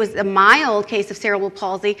 It was a mild case of cerebral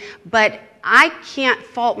palsy, but I can't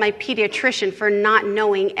fault my pediatrician for not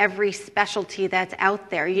knowing every specialty that's out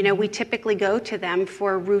there. We typically go to them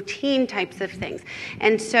for routine types of things.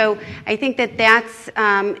 And so I think that's,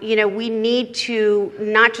 we need to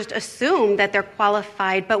not just assume that they're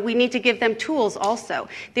qualified, but we need to give them tools also.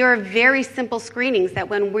 There are very simple screenings that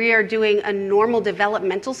when we are doing a normal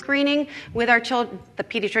developmental screening with our children, the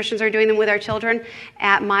pediatricians are doing them with our children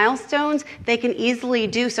at milestones, they can easily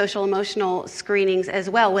do social emotional screenings as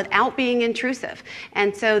well without being intrusive.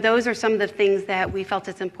 And so those are some of the things that we felt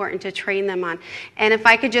it's important to train them on. And if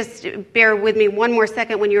I could just bear with me one more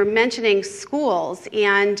second, when you're mentioning schools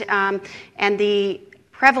and the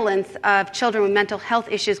prevalence of children with mental health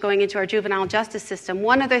issues going into our juvenile justice system,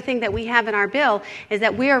 one other thing that we have in our bill is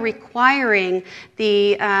that we are requiring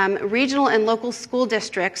the regional and local school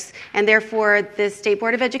districts, and therefore the State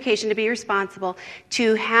Board of Education, to be responsible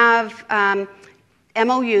to have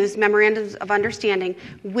MOUs, Memorandums of Understanding,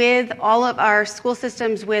 with all of our school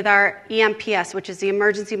systems, with our EMPS, which is the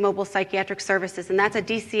Emergency Mobile Psychiatric Services, and that's a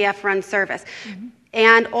DCF-run service.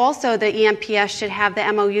 And also the EMPS should have the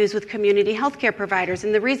MOUs with community healthcare providers.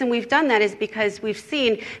 And the reason we've done that is because we've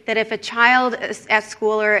seen that if a child at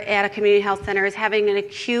school or at a community health center is having an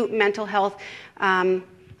acute mental health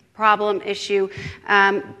problem, issue,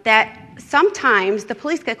 that sometimes the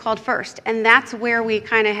police get called first, and that's where we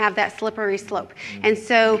kind of have that slippery slope. And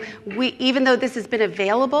so even though this has been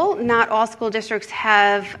available, not all school districts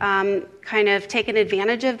have kind of taken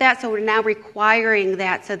advantage of that, so we're now requiring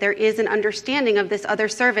that so there is an understanding of this other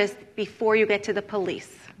service before you get to the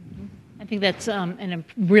police. I think that's a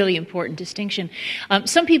really important distinction.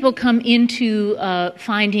 Some people come into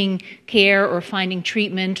finding care or finding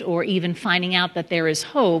treatment or even finding out that there is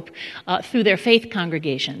hope through their faith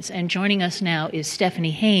congregations. And joining us now is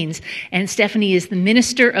Stephanie Haynes. And Stephanie is the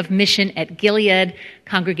Minister of Mission at Gilead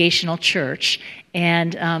Congregational Church.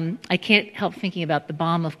 And I can't help thinking about the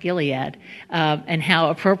balm of Gilead and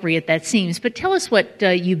how appropriate that seems. But tell us what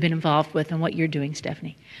you've been involved with and what you're doing,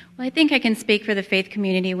 Stephanie. Well, I think I can speak for the faith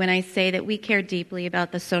community when I say that we care deeply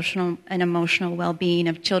about the social and emotional well-being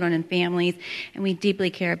of children and families, and we deeply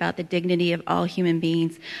care about the dignity of all human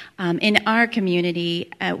beings. In our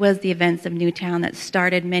community, it was the events of Newtown that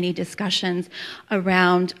started many discussions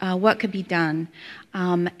around what could be done.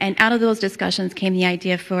 And out of those discussions came the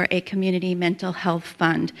idea for a community mental health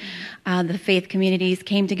fund. The faith communities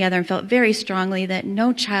came together and felt very strongly that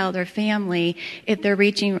no child or family, if they're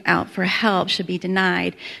reaching out for help, should be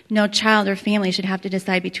denied. No child or family should have to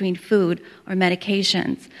decide between food or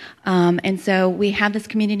medications. And so we have this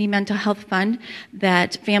community mental health fund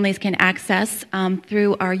that families can access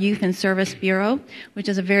through our Youth and Service Bureau, which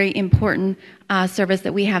is a very important service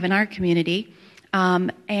that we have in our community.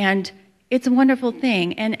 And it's a wonderful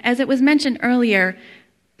thing. And as it was mentioned earlier,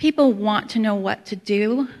 people want to know what to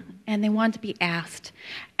do, and they want to be asked.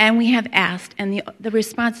 And we have asked, and the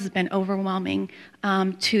response has been overwhelming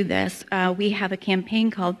to this. We have a campaign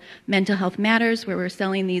called Mental Health Matters, where we're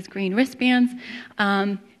selling these green wristbands.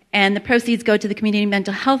 And the proceeds go to the Community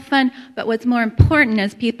Mental Health Fund. But what's more important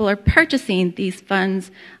is people are purchasing these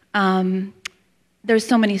funds. There's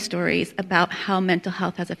so many stories about how mental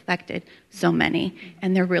health has affected so many,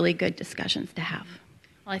 and they're really good discussions to have.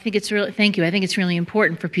 Well, I think it's really, thank you. I think it's really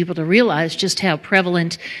important for people to realize just how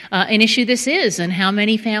prevalent an issue this is and how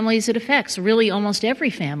many families it affects, really almost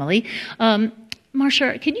every family.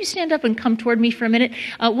 Marcia, can you stand up and come toward me for a minute?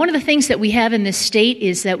 One of the things that we have in this state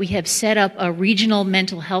is that we have set up regional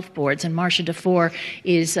mental health boards, and Marcia DeFore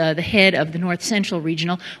is the head of the North Central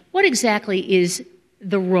Regional. What exactly is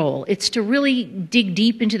the role? It's to really dig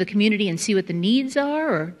deep into the community and see what the needs are,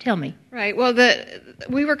 or tell me. Right. Well,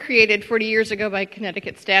 we were created 40 years ago by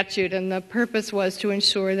Connecticut statute, and the purpose was to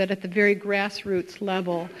ensure that at the very grassroots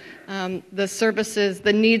level, the services,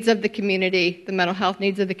 the needs of the community, the mental health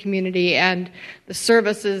needs of the community, and the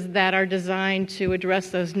services that are designed to address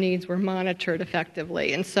those needs were monitored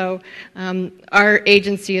effectively. And so our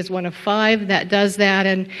agency is one of 5 that does that,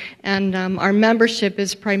 and our membership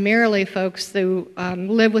is primarily folks who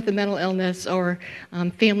live with a mental illness or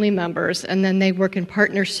family members, and then they work in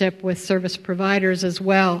partnership with service providers as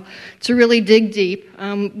well to really dig deep.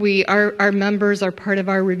 Our members are part of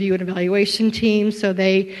our review and evaluation team, so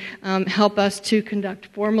they help us to conduct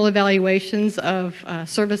formal evaluations of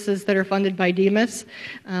services that are funded by DEMAS,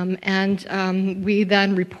 and we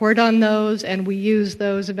then report on those, and we use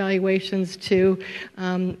those evaluations to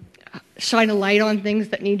shine a light on things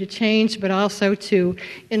that need to change, but also to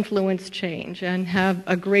influence change and have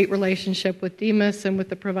a great relationship with DEMAS and with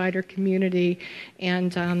the provider community,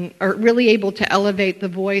 and are really able to elevate the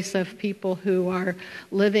voice of people who are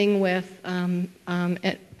living with an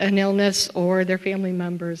illness or their family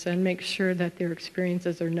members and make sure that their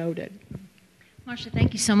experiences are noted. Marcia,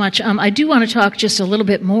 thank you so much. I do want to talk just a little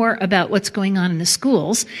bit more about what's going on in the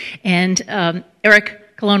schools. And Eric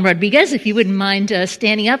Colon Rodriguez, if you wouldn't mind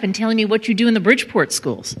standing up and telling me what you do in the Bridgeport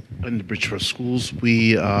schools. In the Bridgeport schools,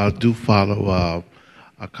 we do follow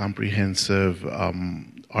a comprehensive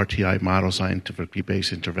RTI model, scientifically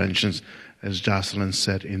based interventions, as Jocelyn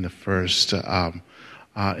said in the first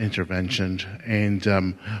intervention,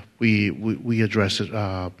 and we address it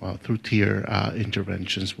through tier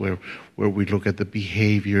interventions where we look at the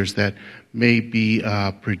behaviors that may be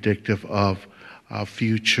predictive of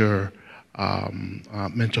future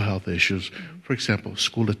mental health issues. For example,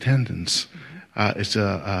 school attendance is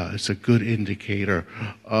a good indicator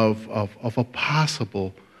of a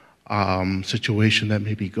possible situation that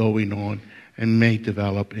may be going on and may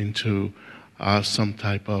develop into some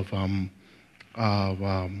type of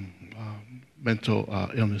mental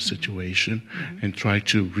illness situation, and try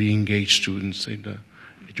to re-engage students in the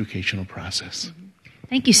educational process.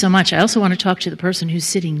 Thank you so much. I also want to talk to the person who's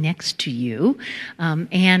sitting next to you.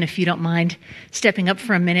 Anne, if you don't mind stepping up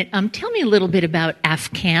for a minute, tell me a little bit about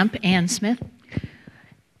AFCAMP. Anne Smith.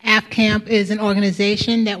 AFCAMP is an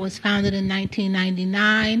organization that was founded in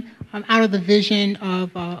 1999 out of the vision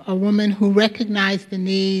of a woman who recognized the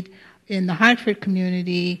need in the Hartford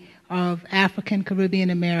community of African Caribbean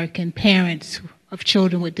American parents of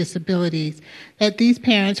children with disabilities, that these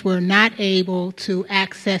parents were not able to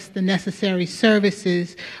access the necessary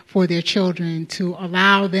services for their children to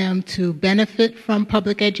allow them to benefit from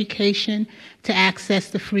public education, to access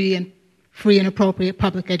the free and appropriate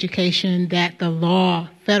public education that the law,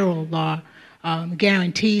 federal law,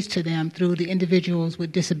 guarantees to them through the Individuals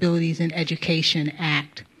with Disabilities in Education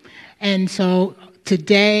Act. And so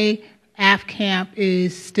today, AFCAMP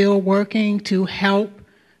is still working to help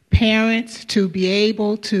parents to be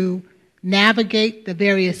able to navigate the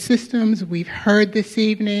various systems. We've heard this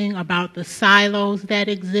evening about the silos that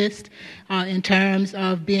exist in terms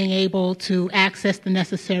of being able to access the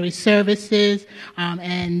necessary services,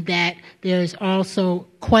 and that there's also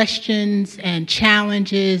questions and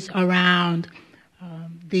challenges around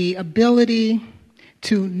the ability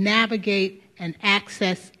to navigate and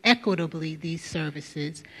access equitably these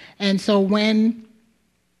services. And so when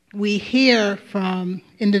we hear from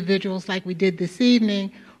individuals like we did this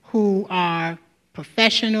evening who are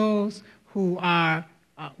professionals, who are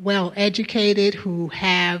well educated, who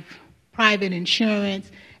have private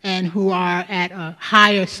insurance, and who are at a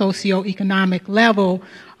higher socioeconomic level,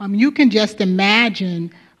 you can just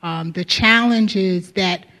imagine the challenges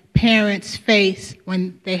that parents face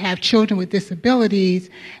when they have children with disabilities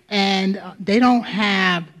and they don't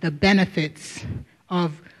have the benefits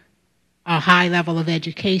of a high level of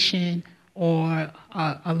education or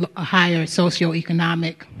a higher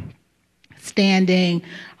socioeconomic standing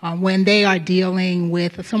when they are dealing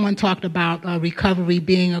with, someone talked about recovery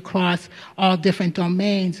being across all different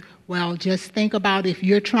domains. Well, just think about if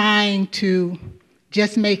you're trying to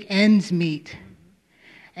just make ends meet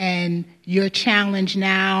and you're challenged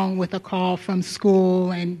now with a call from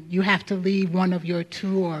school and you have to leave one of your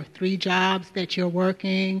 2 or 3 jobs that you're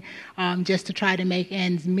working just to try to make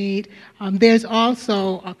ends meet. There's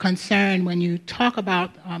also a concern when you talk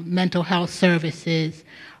about mental health services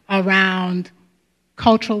around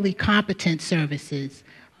culturally competent services.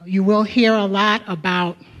 You will hear a lot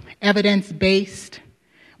about evidence-based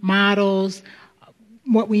models.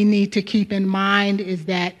 What we need to keep in mind is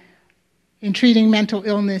that in treating mental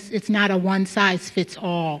illness, it's not a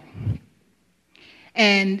one-size-fits-all.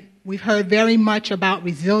 And we've heard very much about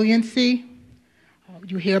resiliency.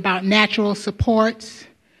 You hear about natural supports.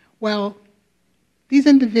 Well, these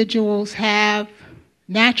individuals have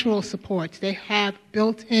natural supports. They have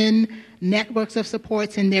built-in networks of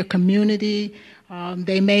supports in their community.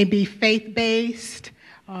 They may be faith-based.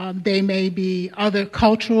 They may be other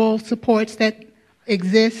cultural supports that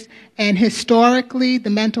exist, and historically the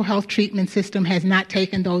mental health treatment system has not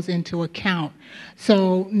taken those into account.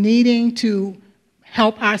 So needing to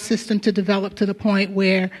help our system to develop to the point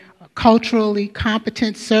where culturally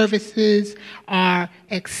competent services are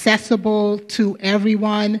accessible to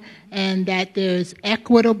everyone, and that there's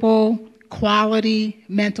equitable, quality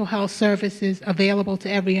mental health services available to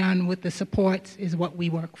everyone with the supports is what we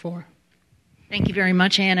work for. Thank you very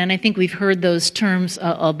much, Ann. And I think we've heard those terms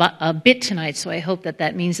a bit tonight, so I hope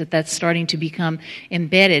that means that that's starting to become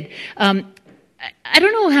embedded. I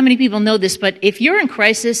don't know how many people know this, but if you're in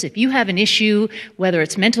crisis, if you have an issue, whether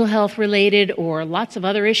it's mental health related or lots of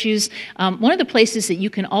other issues, one of the places that you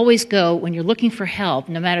can always go when you're looking for help,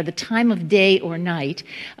 no matter the time of day or night,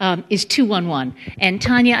 is 211. And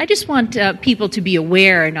Tanya, I just want people to be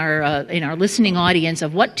aware in our listening audience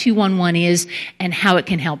of what 211 is and how it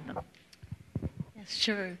can help them. Yes,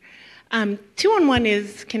 sure. 211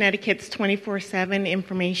 is Connecticut's 24/7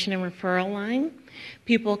 information and referral line.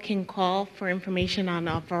 People can call for information on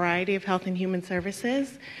a variety of health and human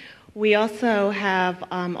services. We also have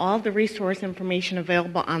all the resource information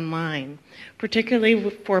available online, particularly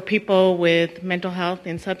for people with mental health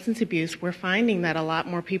and substance abuse. We're finding that a lot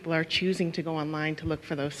more people are choosing to go online to look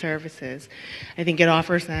for those services. I think it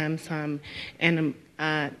offers them to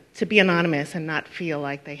be anonymous and not feel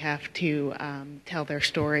like they have to tell their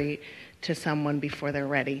story to someone before they're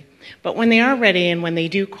ready. But when they are ready and when they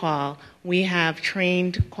do call, we have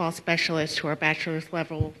trained call specialists who are bachelor's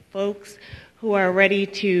level folks who are ready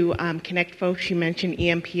to connect folks. You mentioned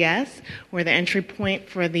EMPS. We're the entry point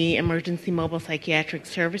for the Emergency Mobile Psychiatric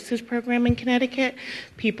Services program in Connecticut.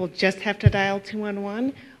 People just have to dial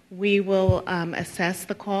 211. We will assess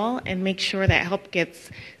the call and make sure that help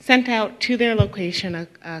gets sent out to their location. A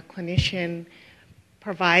clinician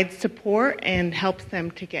provides support and helps them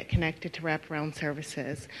to get connected to wraparound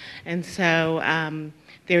services. And so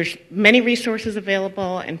there's many resources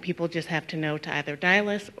available, and people just have to know to either dial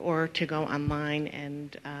us or to go online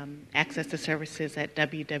and access the services at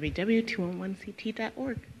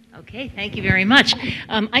www.211ct.org. Okay, thank you very much.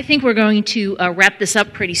 I think we're going to wrap this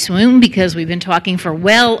up pretty soon because we've been talking for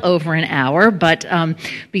well over an hour. But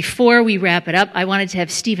before we wrap it up, I wanted to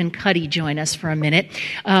have Stephen Cuddy join us for a minute.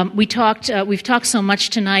 We've talked so much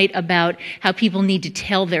tonight about how people need to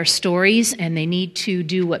tell their stories and they need to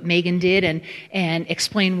do what Megan did and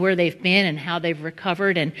explain where they've been and how they've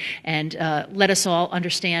recovered and let us all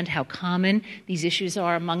understand how common these issues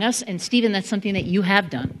are among us. And Stephen, that's something that you have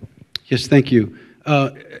done. Yes, thank you.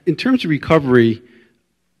 In terms of recovery,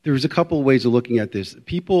 there's a couple of ways of looking at this.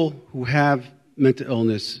 People who have mental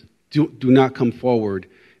illness do not come forward.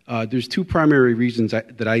 There's two primary reasons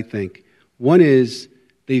that I think. One is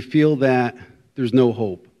they feel that there's no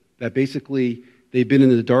hope, that basically they've been in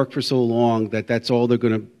the dark for so long that that's all they're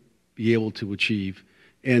going to be able to achieve,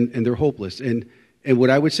 and they're hopeless. And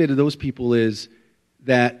what I would say to those people is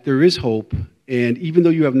that there is hope, and even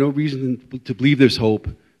though you have no reason to believe there's hope,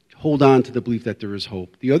 hold on to the belief that there is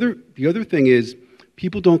hope. The other thing is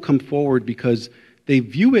people don't come forward because they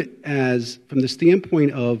view it as from the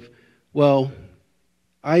standpoint of, well,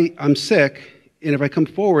 I'm sick, and if I come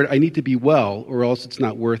forward, I need to be well, or else it's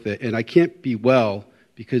not worth it, and I can't be well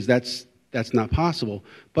because that's not possible.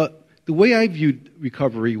 But the way I viewed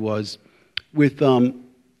recovery was with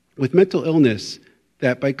mental illness,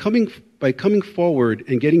 that by coming forward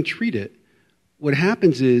and getting treated, what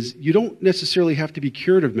happens is you don't necessarily have to be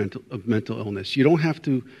cured of mental illness. You don't have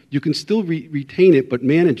to. You can still retain it, but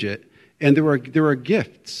manage it. And there are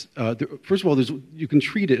gifts. First of all, you can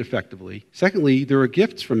treat it effectively. Secondly, there are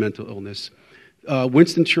gifts from mental illness.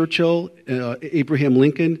 Winston Churchill, Abraham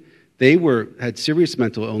Lincoln, they had serious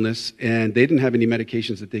mental illness, and they didn't have any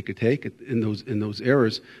medications that they could take in those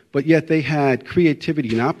eras. But yet they had creativity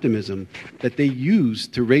and optimism that they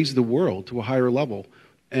used to raise the world to a higher level.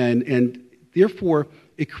 And therefore,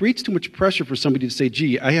 it creates too much pressure for somebody to say,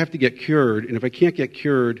 gee, I have to get cured, and if I can't get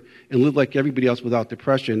cured and live like everybody else without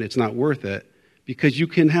depression, it's not worth it, because you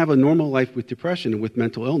can have a normal life with depression and with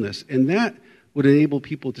mental illness. And that would enable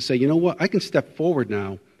people to say, you know what, I can step forward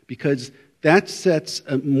now, because that sets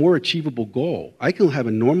a more achievable goal. I can have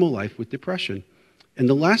a normal life with depression. And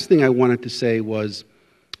the last thing I wanted to say was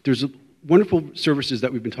there's wonderful services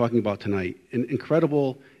that we've been talking about tonight, and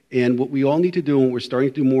incredible. And what we all need to do, and what we're starting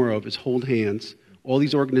to do more of, is hold hands, all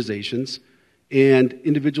these organizations, and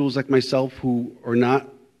individuals like myself who are not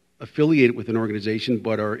affiliated with an organization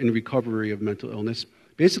but are in recovery of mental illness,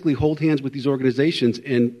 basically hold hands with these organizations,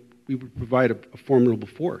 and we would provide a formidable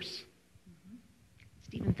force.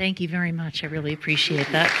 Stephen, thank you very much. I really appreciate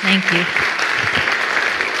that. Thank you.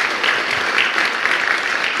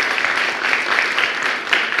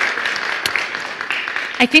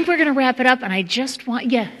 I think we're going to wrap it up, and I just want,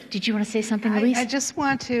 did you want to say something, Elise? I just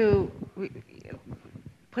want to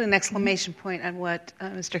put an exclamation point on what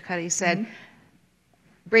Mr. Cuddy said.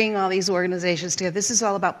 Bringing all these organizations together. This is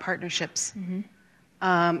all about partnerships.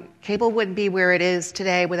 Cable wouldn't be where it is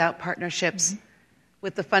today without partnerships,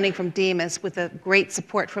 with the funding from DEMAS, with the great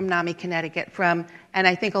support from NAMI Connecticut, and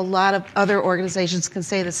I think a lot of other organizations can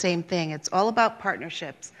say the same thing. It's all about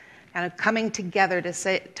partnerships, kind of coming together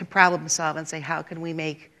to problem solve and say, how can we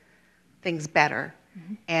make things better?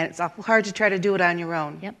 And it's awful hard to try to do it on your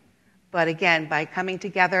own. But again, by coming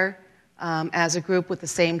together as a group with the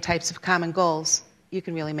same types of common goals, you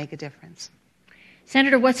can really make a difference.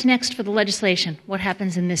 Senator, what's next for the legislation? What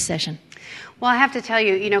happens in this session? Well, I have to tell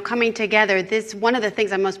you, coming together, one of the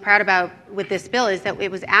things I'm most proud about with this bill is that it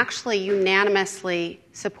was actually unanimously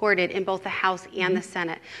supported in both the House and the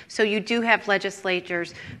Senate. So you do have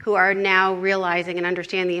legislators who are now realizing and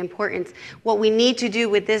understand the importance. What we need to do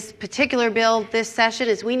with this particular bill this session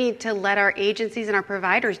is we need to let our agencies and our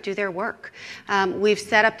providers do their work. We've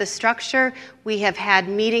set up the structure. We have had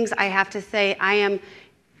meetings. I have to say I am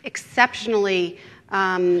exceptionally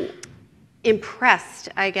impressed,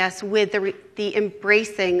 I guess, with the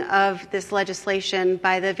embracing of this legislation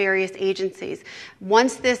by the various agencies.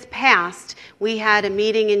 Once this passed, we had a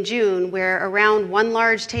meeting in June where around one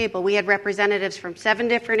large table we had representatives from 7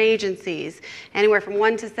 different agencies, anywhere from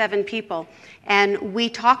 1 to 7 people. And we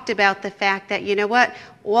talked about the fact that, you know what,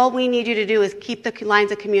 all we need you to do is keep the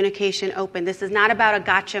lines of communication open. This is not about a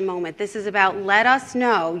gotcha moment. This is about let us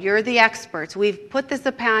know. You're the experts. We've put this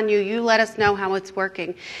upon you. You let us know how it's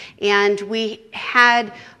working. And we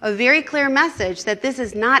had a very clear message that this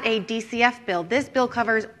is not a DCF bill. This bill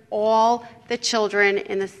covers all the children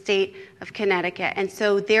in the state of Connecticut. And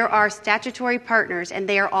so there are statutory partners, and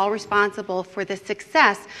they are all responsible for the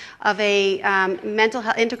success of a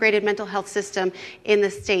integrated mental health system in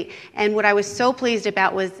the state. And what I was so pleased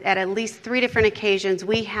about was at least 3 different occasions,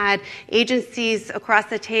 we had agencies across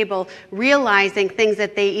the table realizing things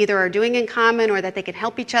that they either are doing in common or that they can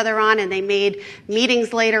help each other on, and they made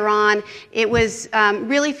meetings later on. It was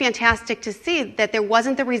really fantastic to see that there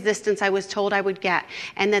wasn't the resistance I was told I would get,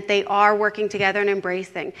 and that they are working together and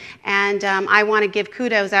embracing. And I want to give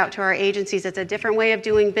kudos out to our agencies. It's a different way of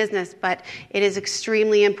doing business, but it is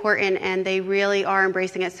extremely important, and they really are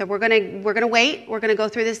embracing it. So we're going to wait. We're going to go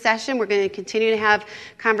through this session. We're going to continue to have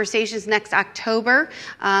conversations next October.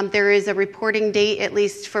 There is a reporting date, at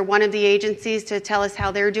least for one of the agencies, to tell us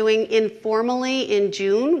how they're doing informally in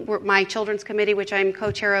June. My Children's Committee, which I'm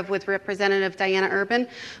co-chair of with Representative Diana Urban,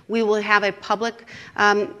 we will have a public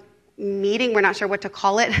meeting, we're not sure what to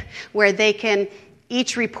call it, where they can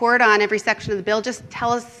each report on every section of the bill. Just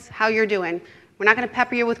tell us how you're doing. We're not going to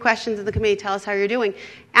pepper you with questions in the committee. Tell us how you're doing.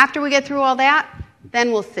 After we get through all that,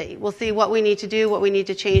 then we'll see. We'll see what we need to do, what we need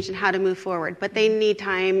to change, and how to move forward. But they need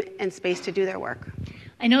time and space to do their work.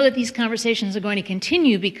 I know that these conversations are going to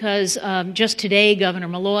continue because just today Governor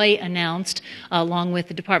Malloy announced, along with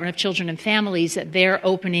the Department of Children and Families, that they're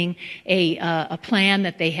opening a plan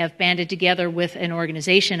that they have banded together with an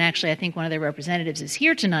organization. Actually, I think one of their representatives is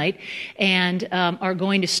here tonight, and are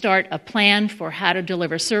going to start a plan for how to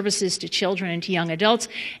deliver services to children and to young adults.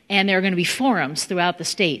 And there are going to be forums throughout the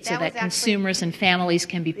state so that consumers and families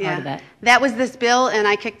can be part of that. That was this bill, and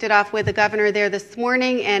I kicked it off with the governor there this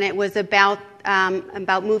morning, and it was about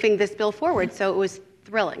moving this bill forward, so it was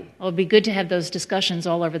thrilling. Well, it'd be good to have those discussions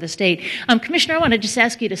all over the state. Commissioner, I want to just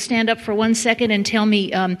ask you to stand up for 1 second and tell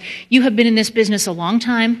me, you have been in this business a long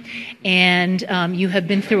time, and you have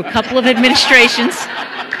been through a couple of administrations.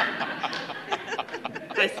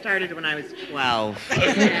 I started when I was 12.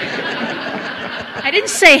 I didn't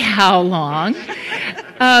say how long.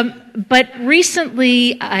 But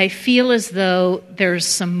recently, I feel as though there's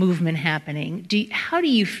some movement happening. How do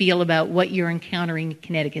you feel about what you're encountering in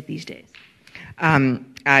Connecticut these days?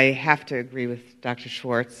 I have to agree with Dr.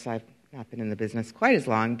 Schwartz. I've not been in the business quite as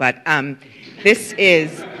long, but this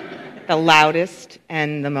is the loudest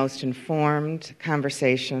and the most informed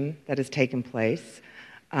conversation that has taken place.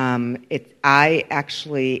 I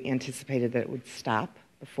actually anticipated that it would stop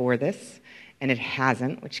before this, and it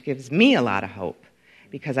hasn't, which gives me a lot of hope,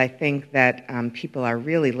 because I think that people are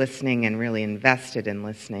really listening and really invested in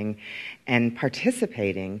listening and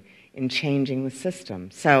participating in changing the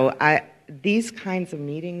system. So these kinds of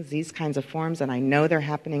meetings, these kinds of forums, and I know they're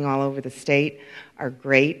happening all over the state, are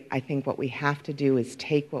great. I think what we have to do is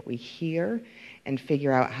take what we hear and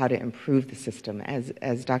figure out how to improve the system.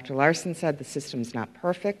 As Dr. Larson said, the system's not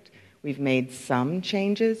perfect. We've made some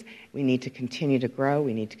changes. We need to continue to grow.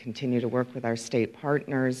 We need to continue to work with our state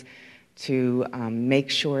partners to make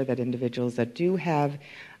sure that individuals that do have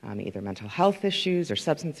either mental health issues or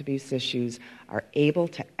substance abuse issues are able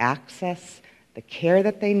to access the care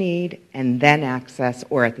that they need, and then access,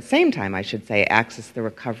 or at the same time, I should say, access the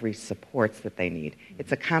recovery supports that they need.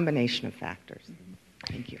 It's a combination of factors.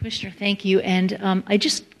 Thank you. Commissioner, thank you. And I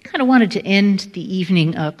just kind of wanted to end the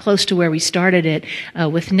evening close to where we started it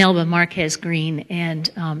with Nelba Marquez Green. And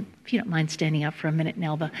if you don't mind standing up for a minute,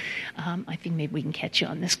 Nelba, I think maybe we can catch you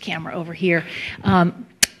on this camera over here.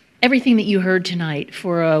 Everything that you heard tonight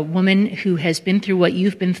for a woman who has been through what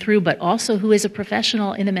you've been through, but also who is a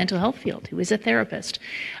professional in the mental health field, who is a therapist,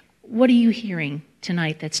 what are you hearing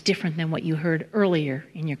tonight that's different than what you heard earlier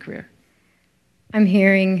in your career? I'm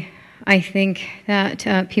hearing, I think,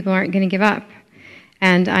 that people aren't going to give up.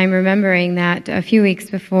 And I'm remembering that a few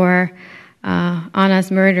weeks before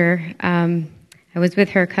Anna's murder, I was with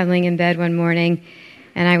her cuddling in bed one morning,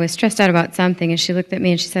 and I was stressed out about something, and she looked at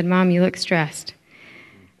me and she said, "Mom, you look stressed."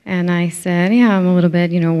 And I said, "Yeah, I'm a little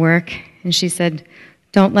bit, work." And she said,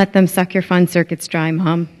 "Don't let them suck your fun circuits dry,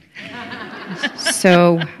 Mom."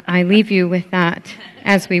 So I leave you with that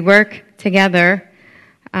as we work together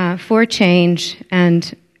for change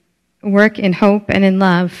and work in hope and in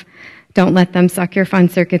love. Don't let them suck your fun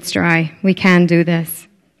circuits dry. We can do this.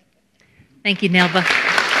 Thank you, Nelba.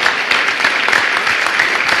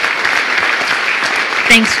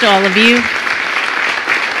 Thanks to all of you.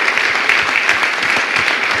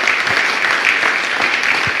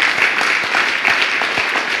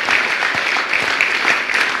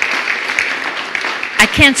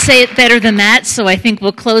 I can't say it better than that, so I think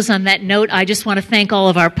we'll close on that note. I just want to thank all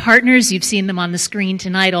of our partners. You've seen them on the screen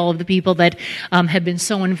tonight, all of the people that have been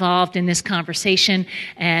so involved in this conversation.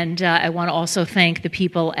 And I want to also thank the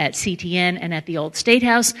people at CTN and at the Old State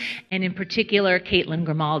House, and in particular, Caitlin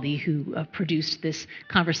Grimaldi, who produced this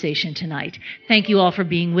conversation tonight. Thank you all for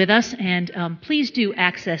being with us, and please do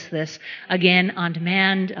access this again on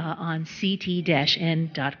demand on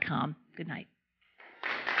ct-n.com. Good night.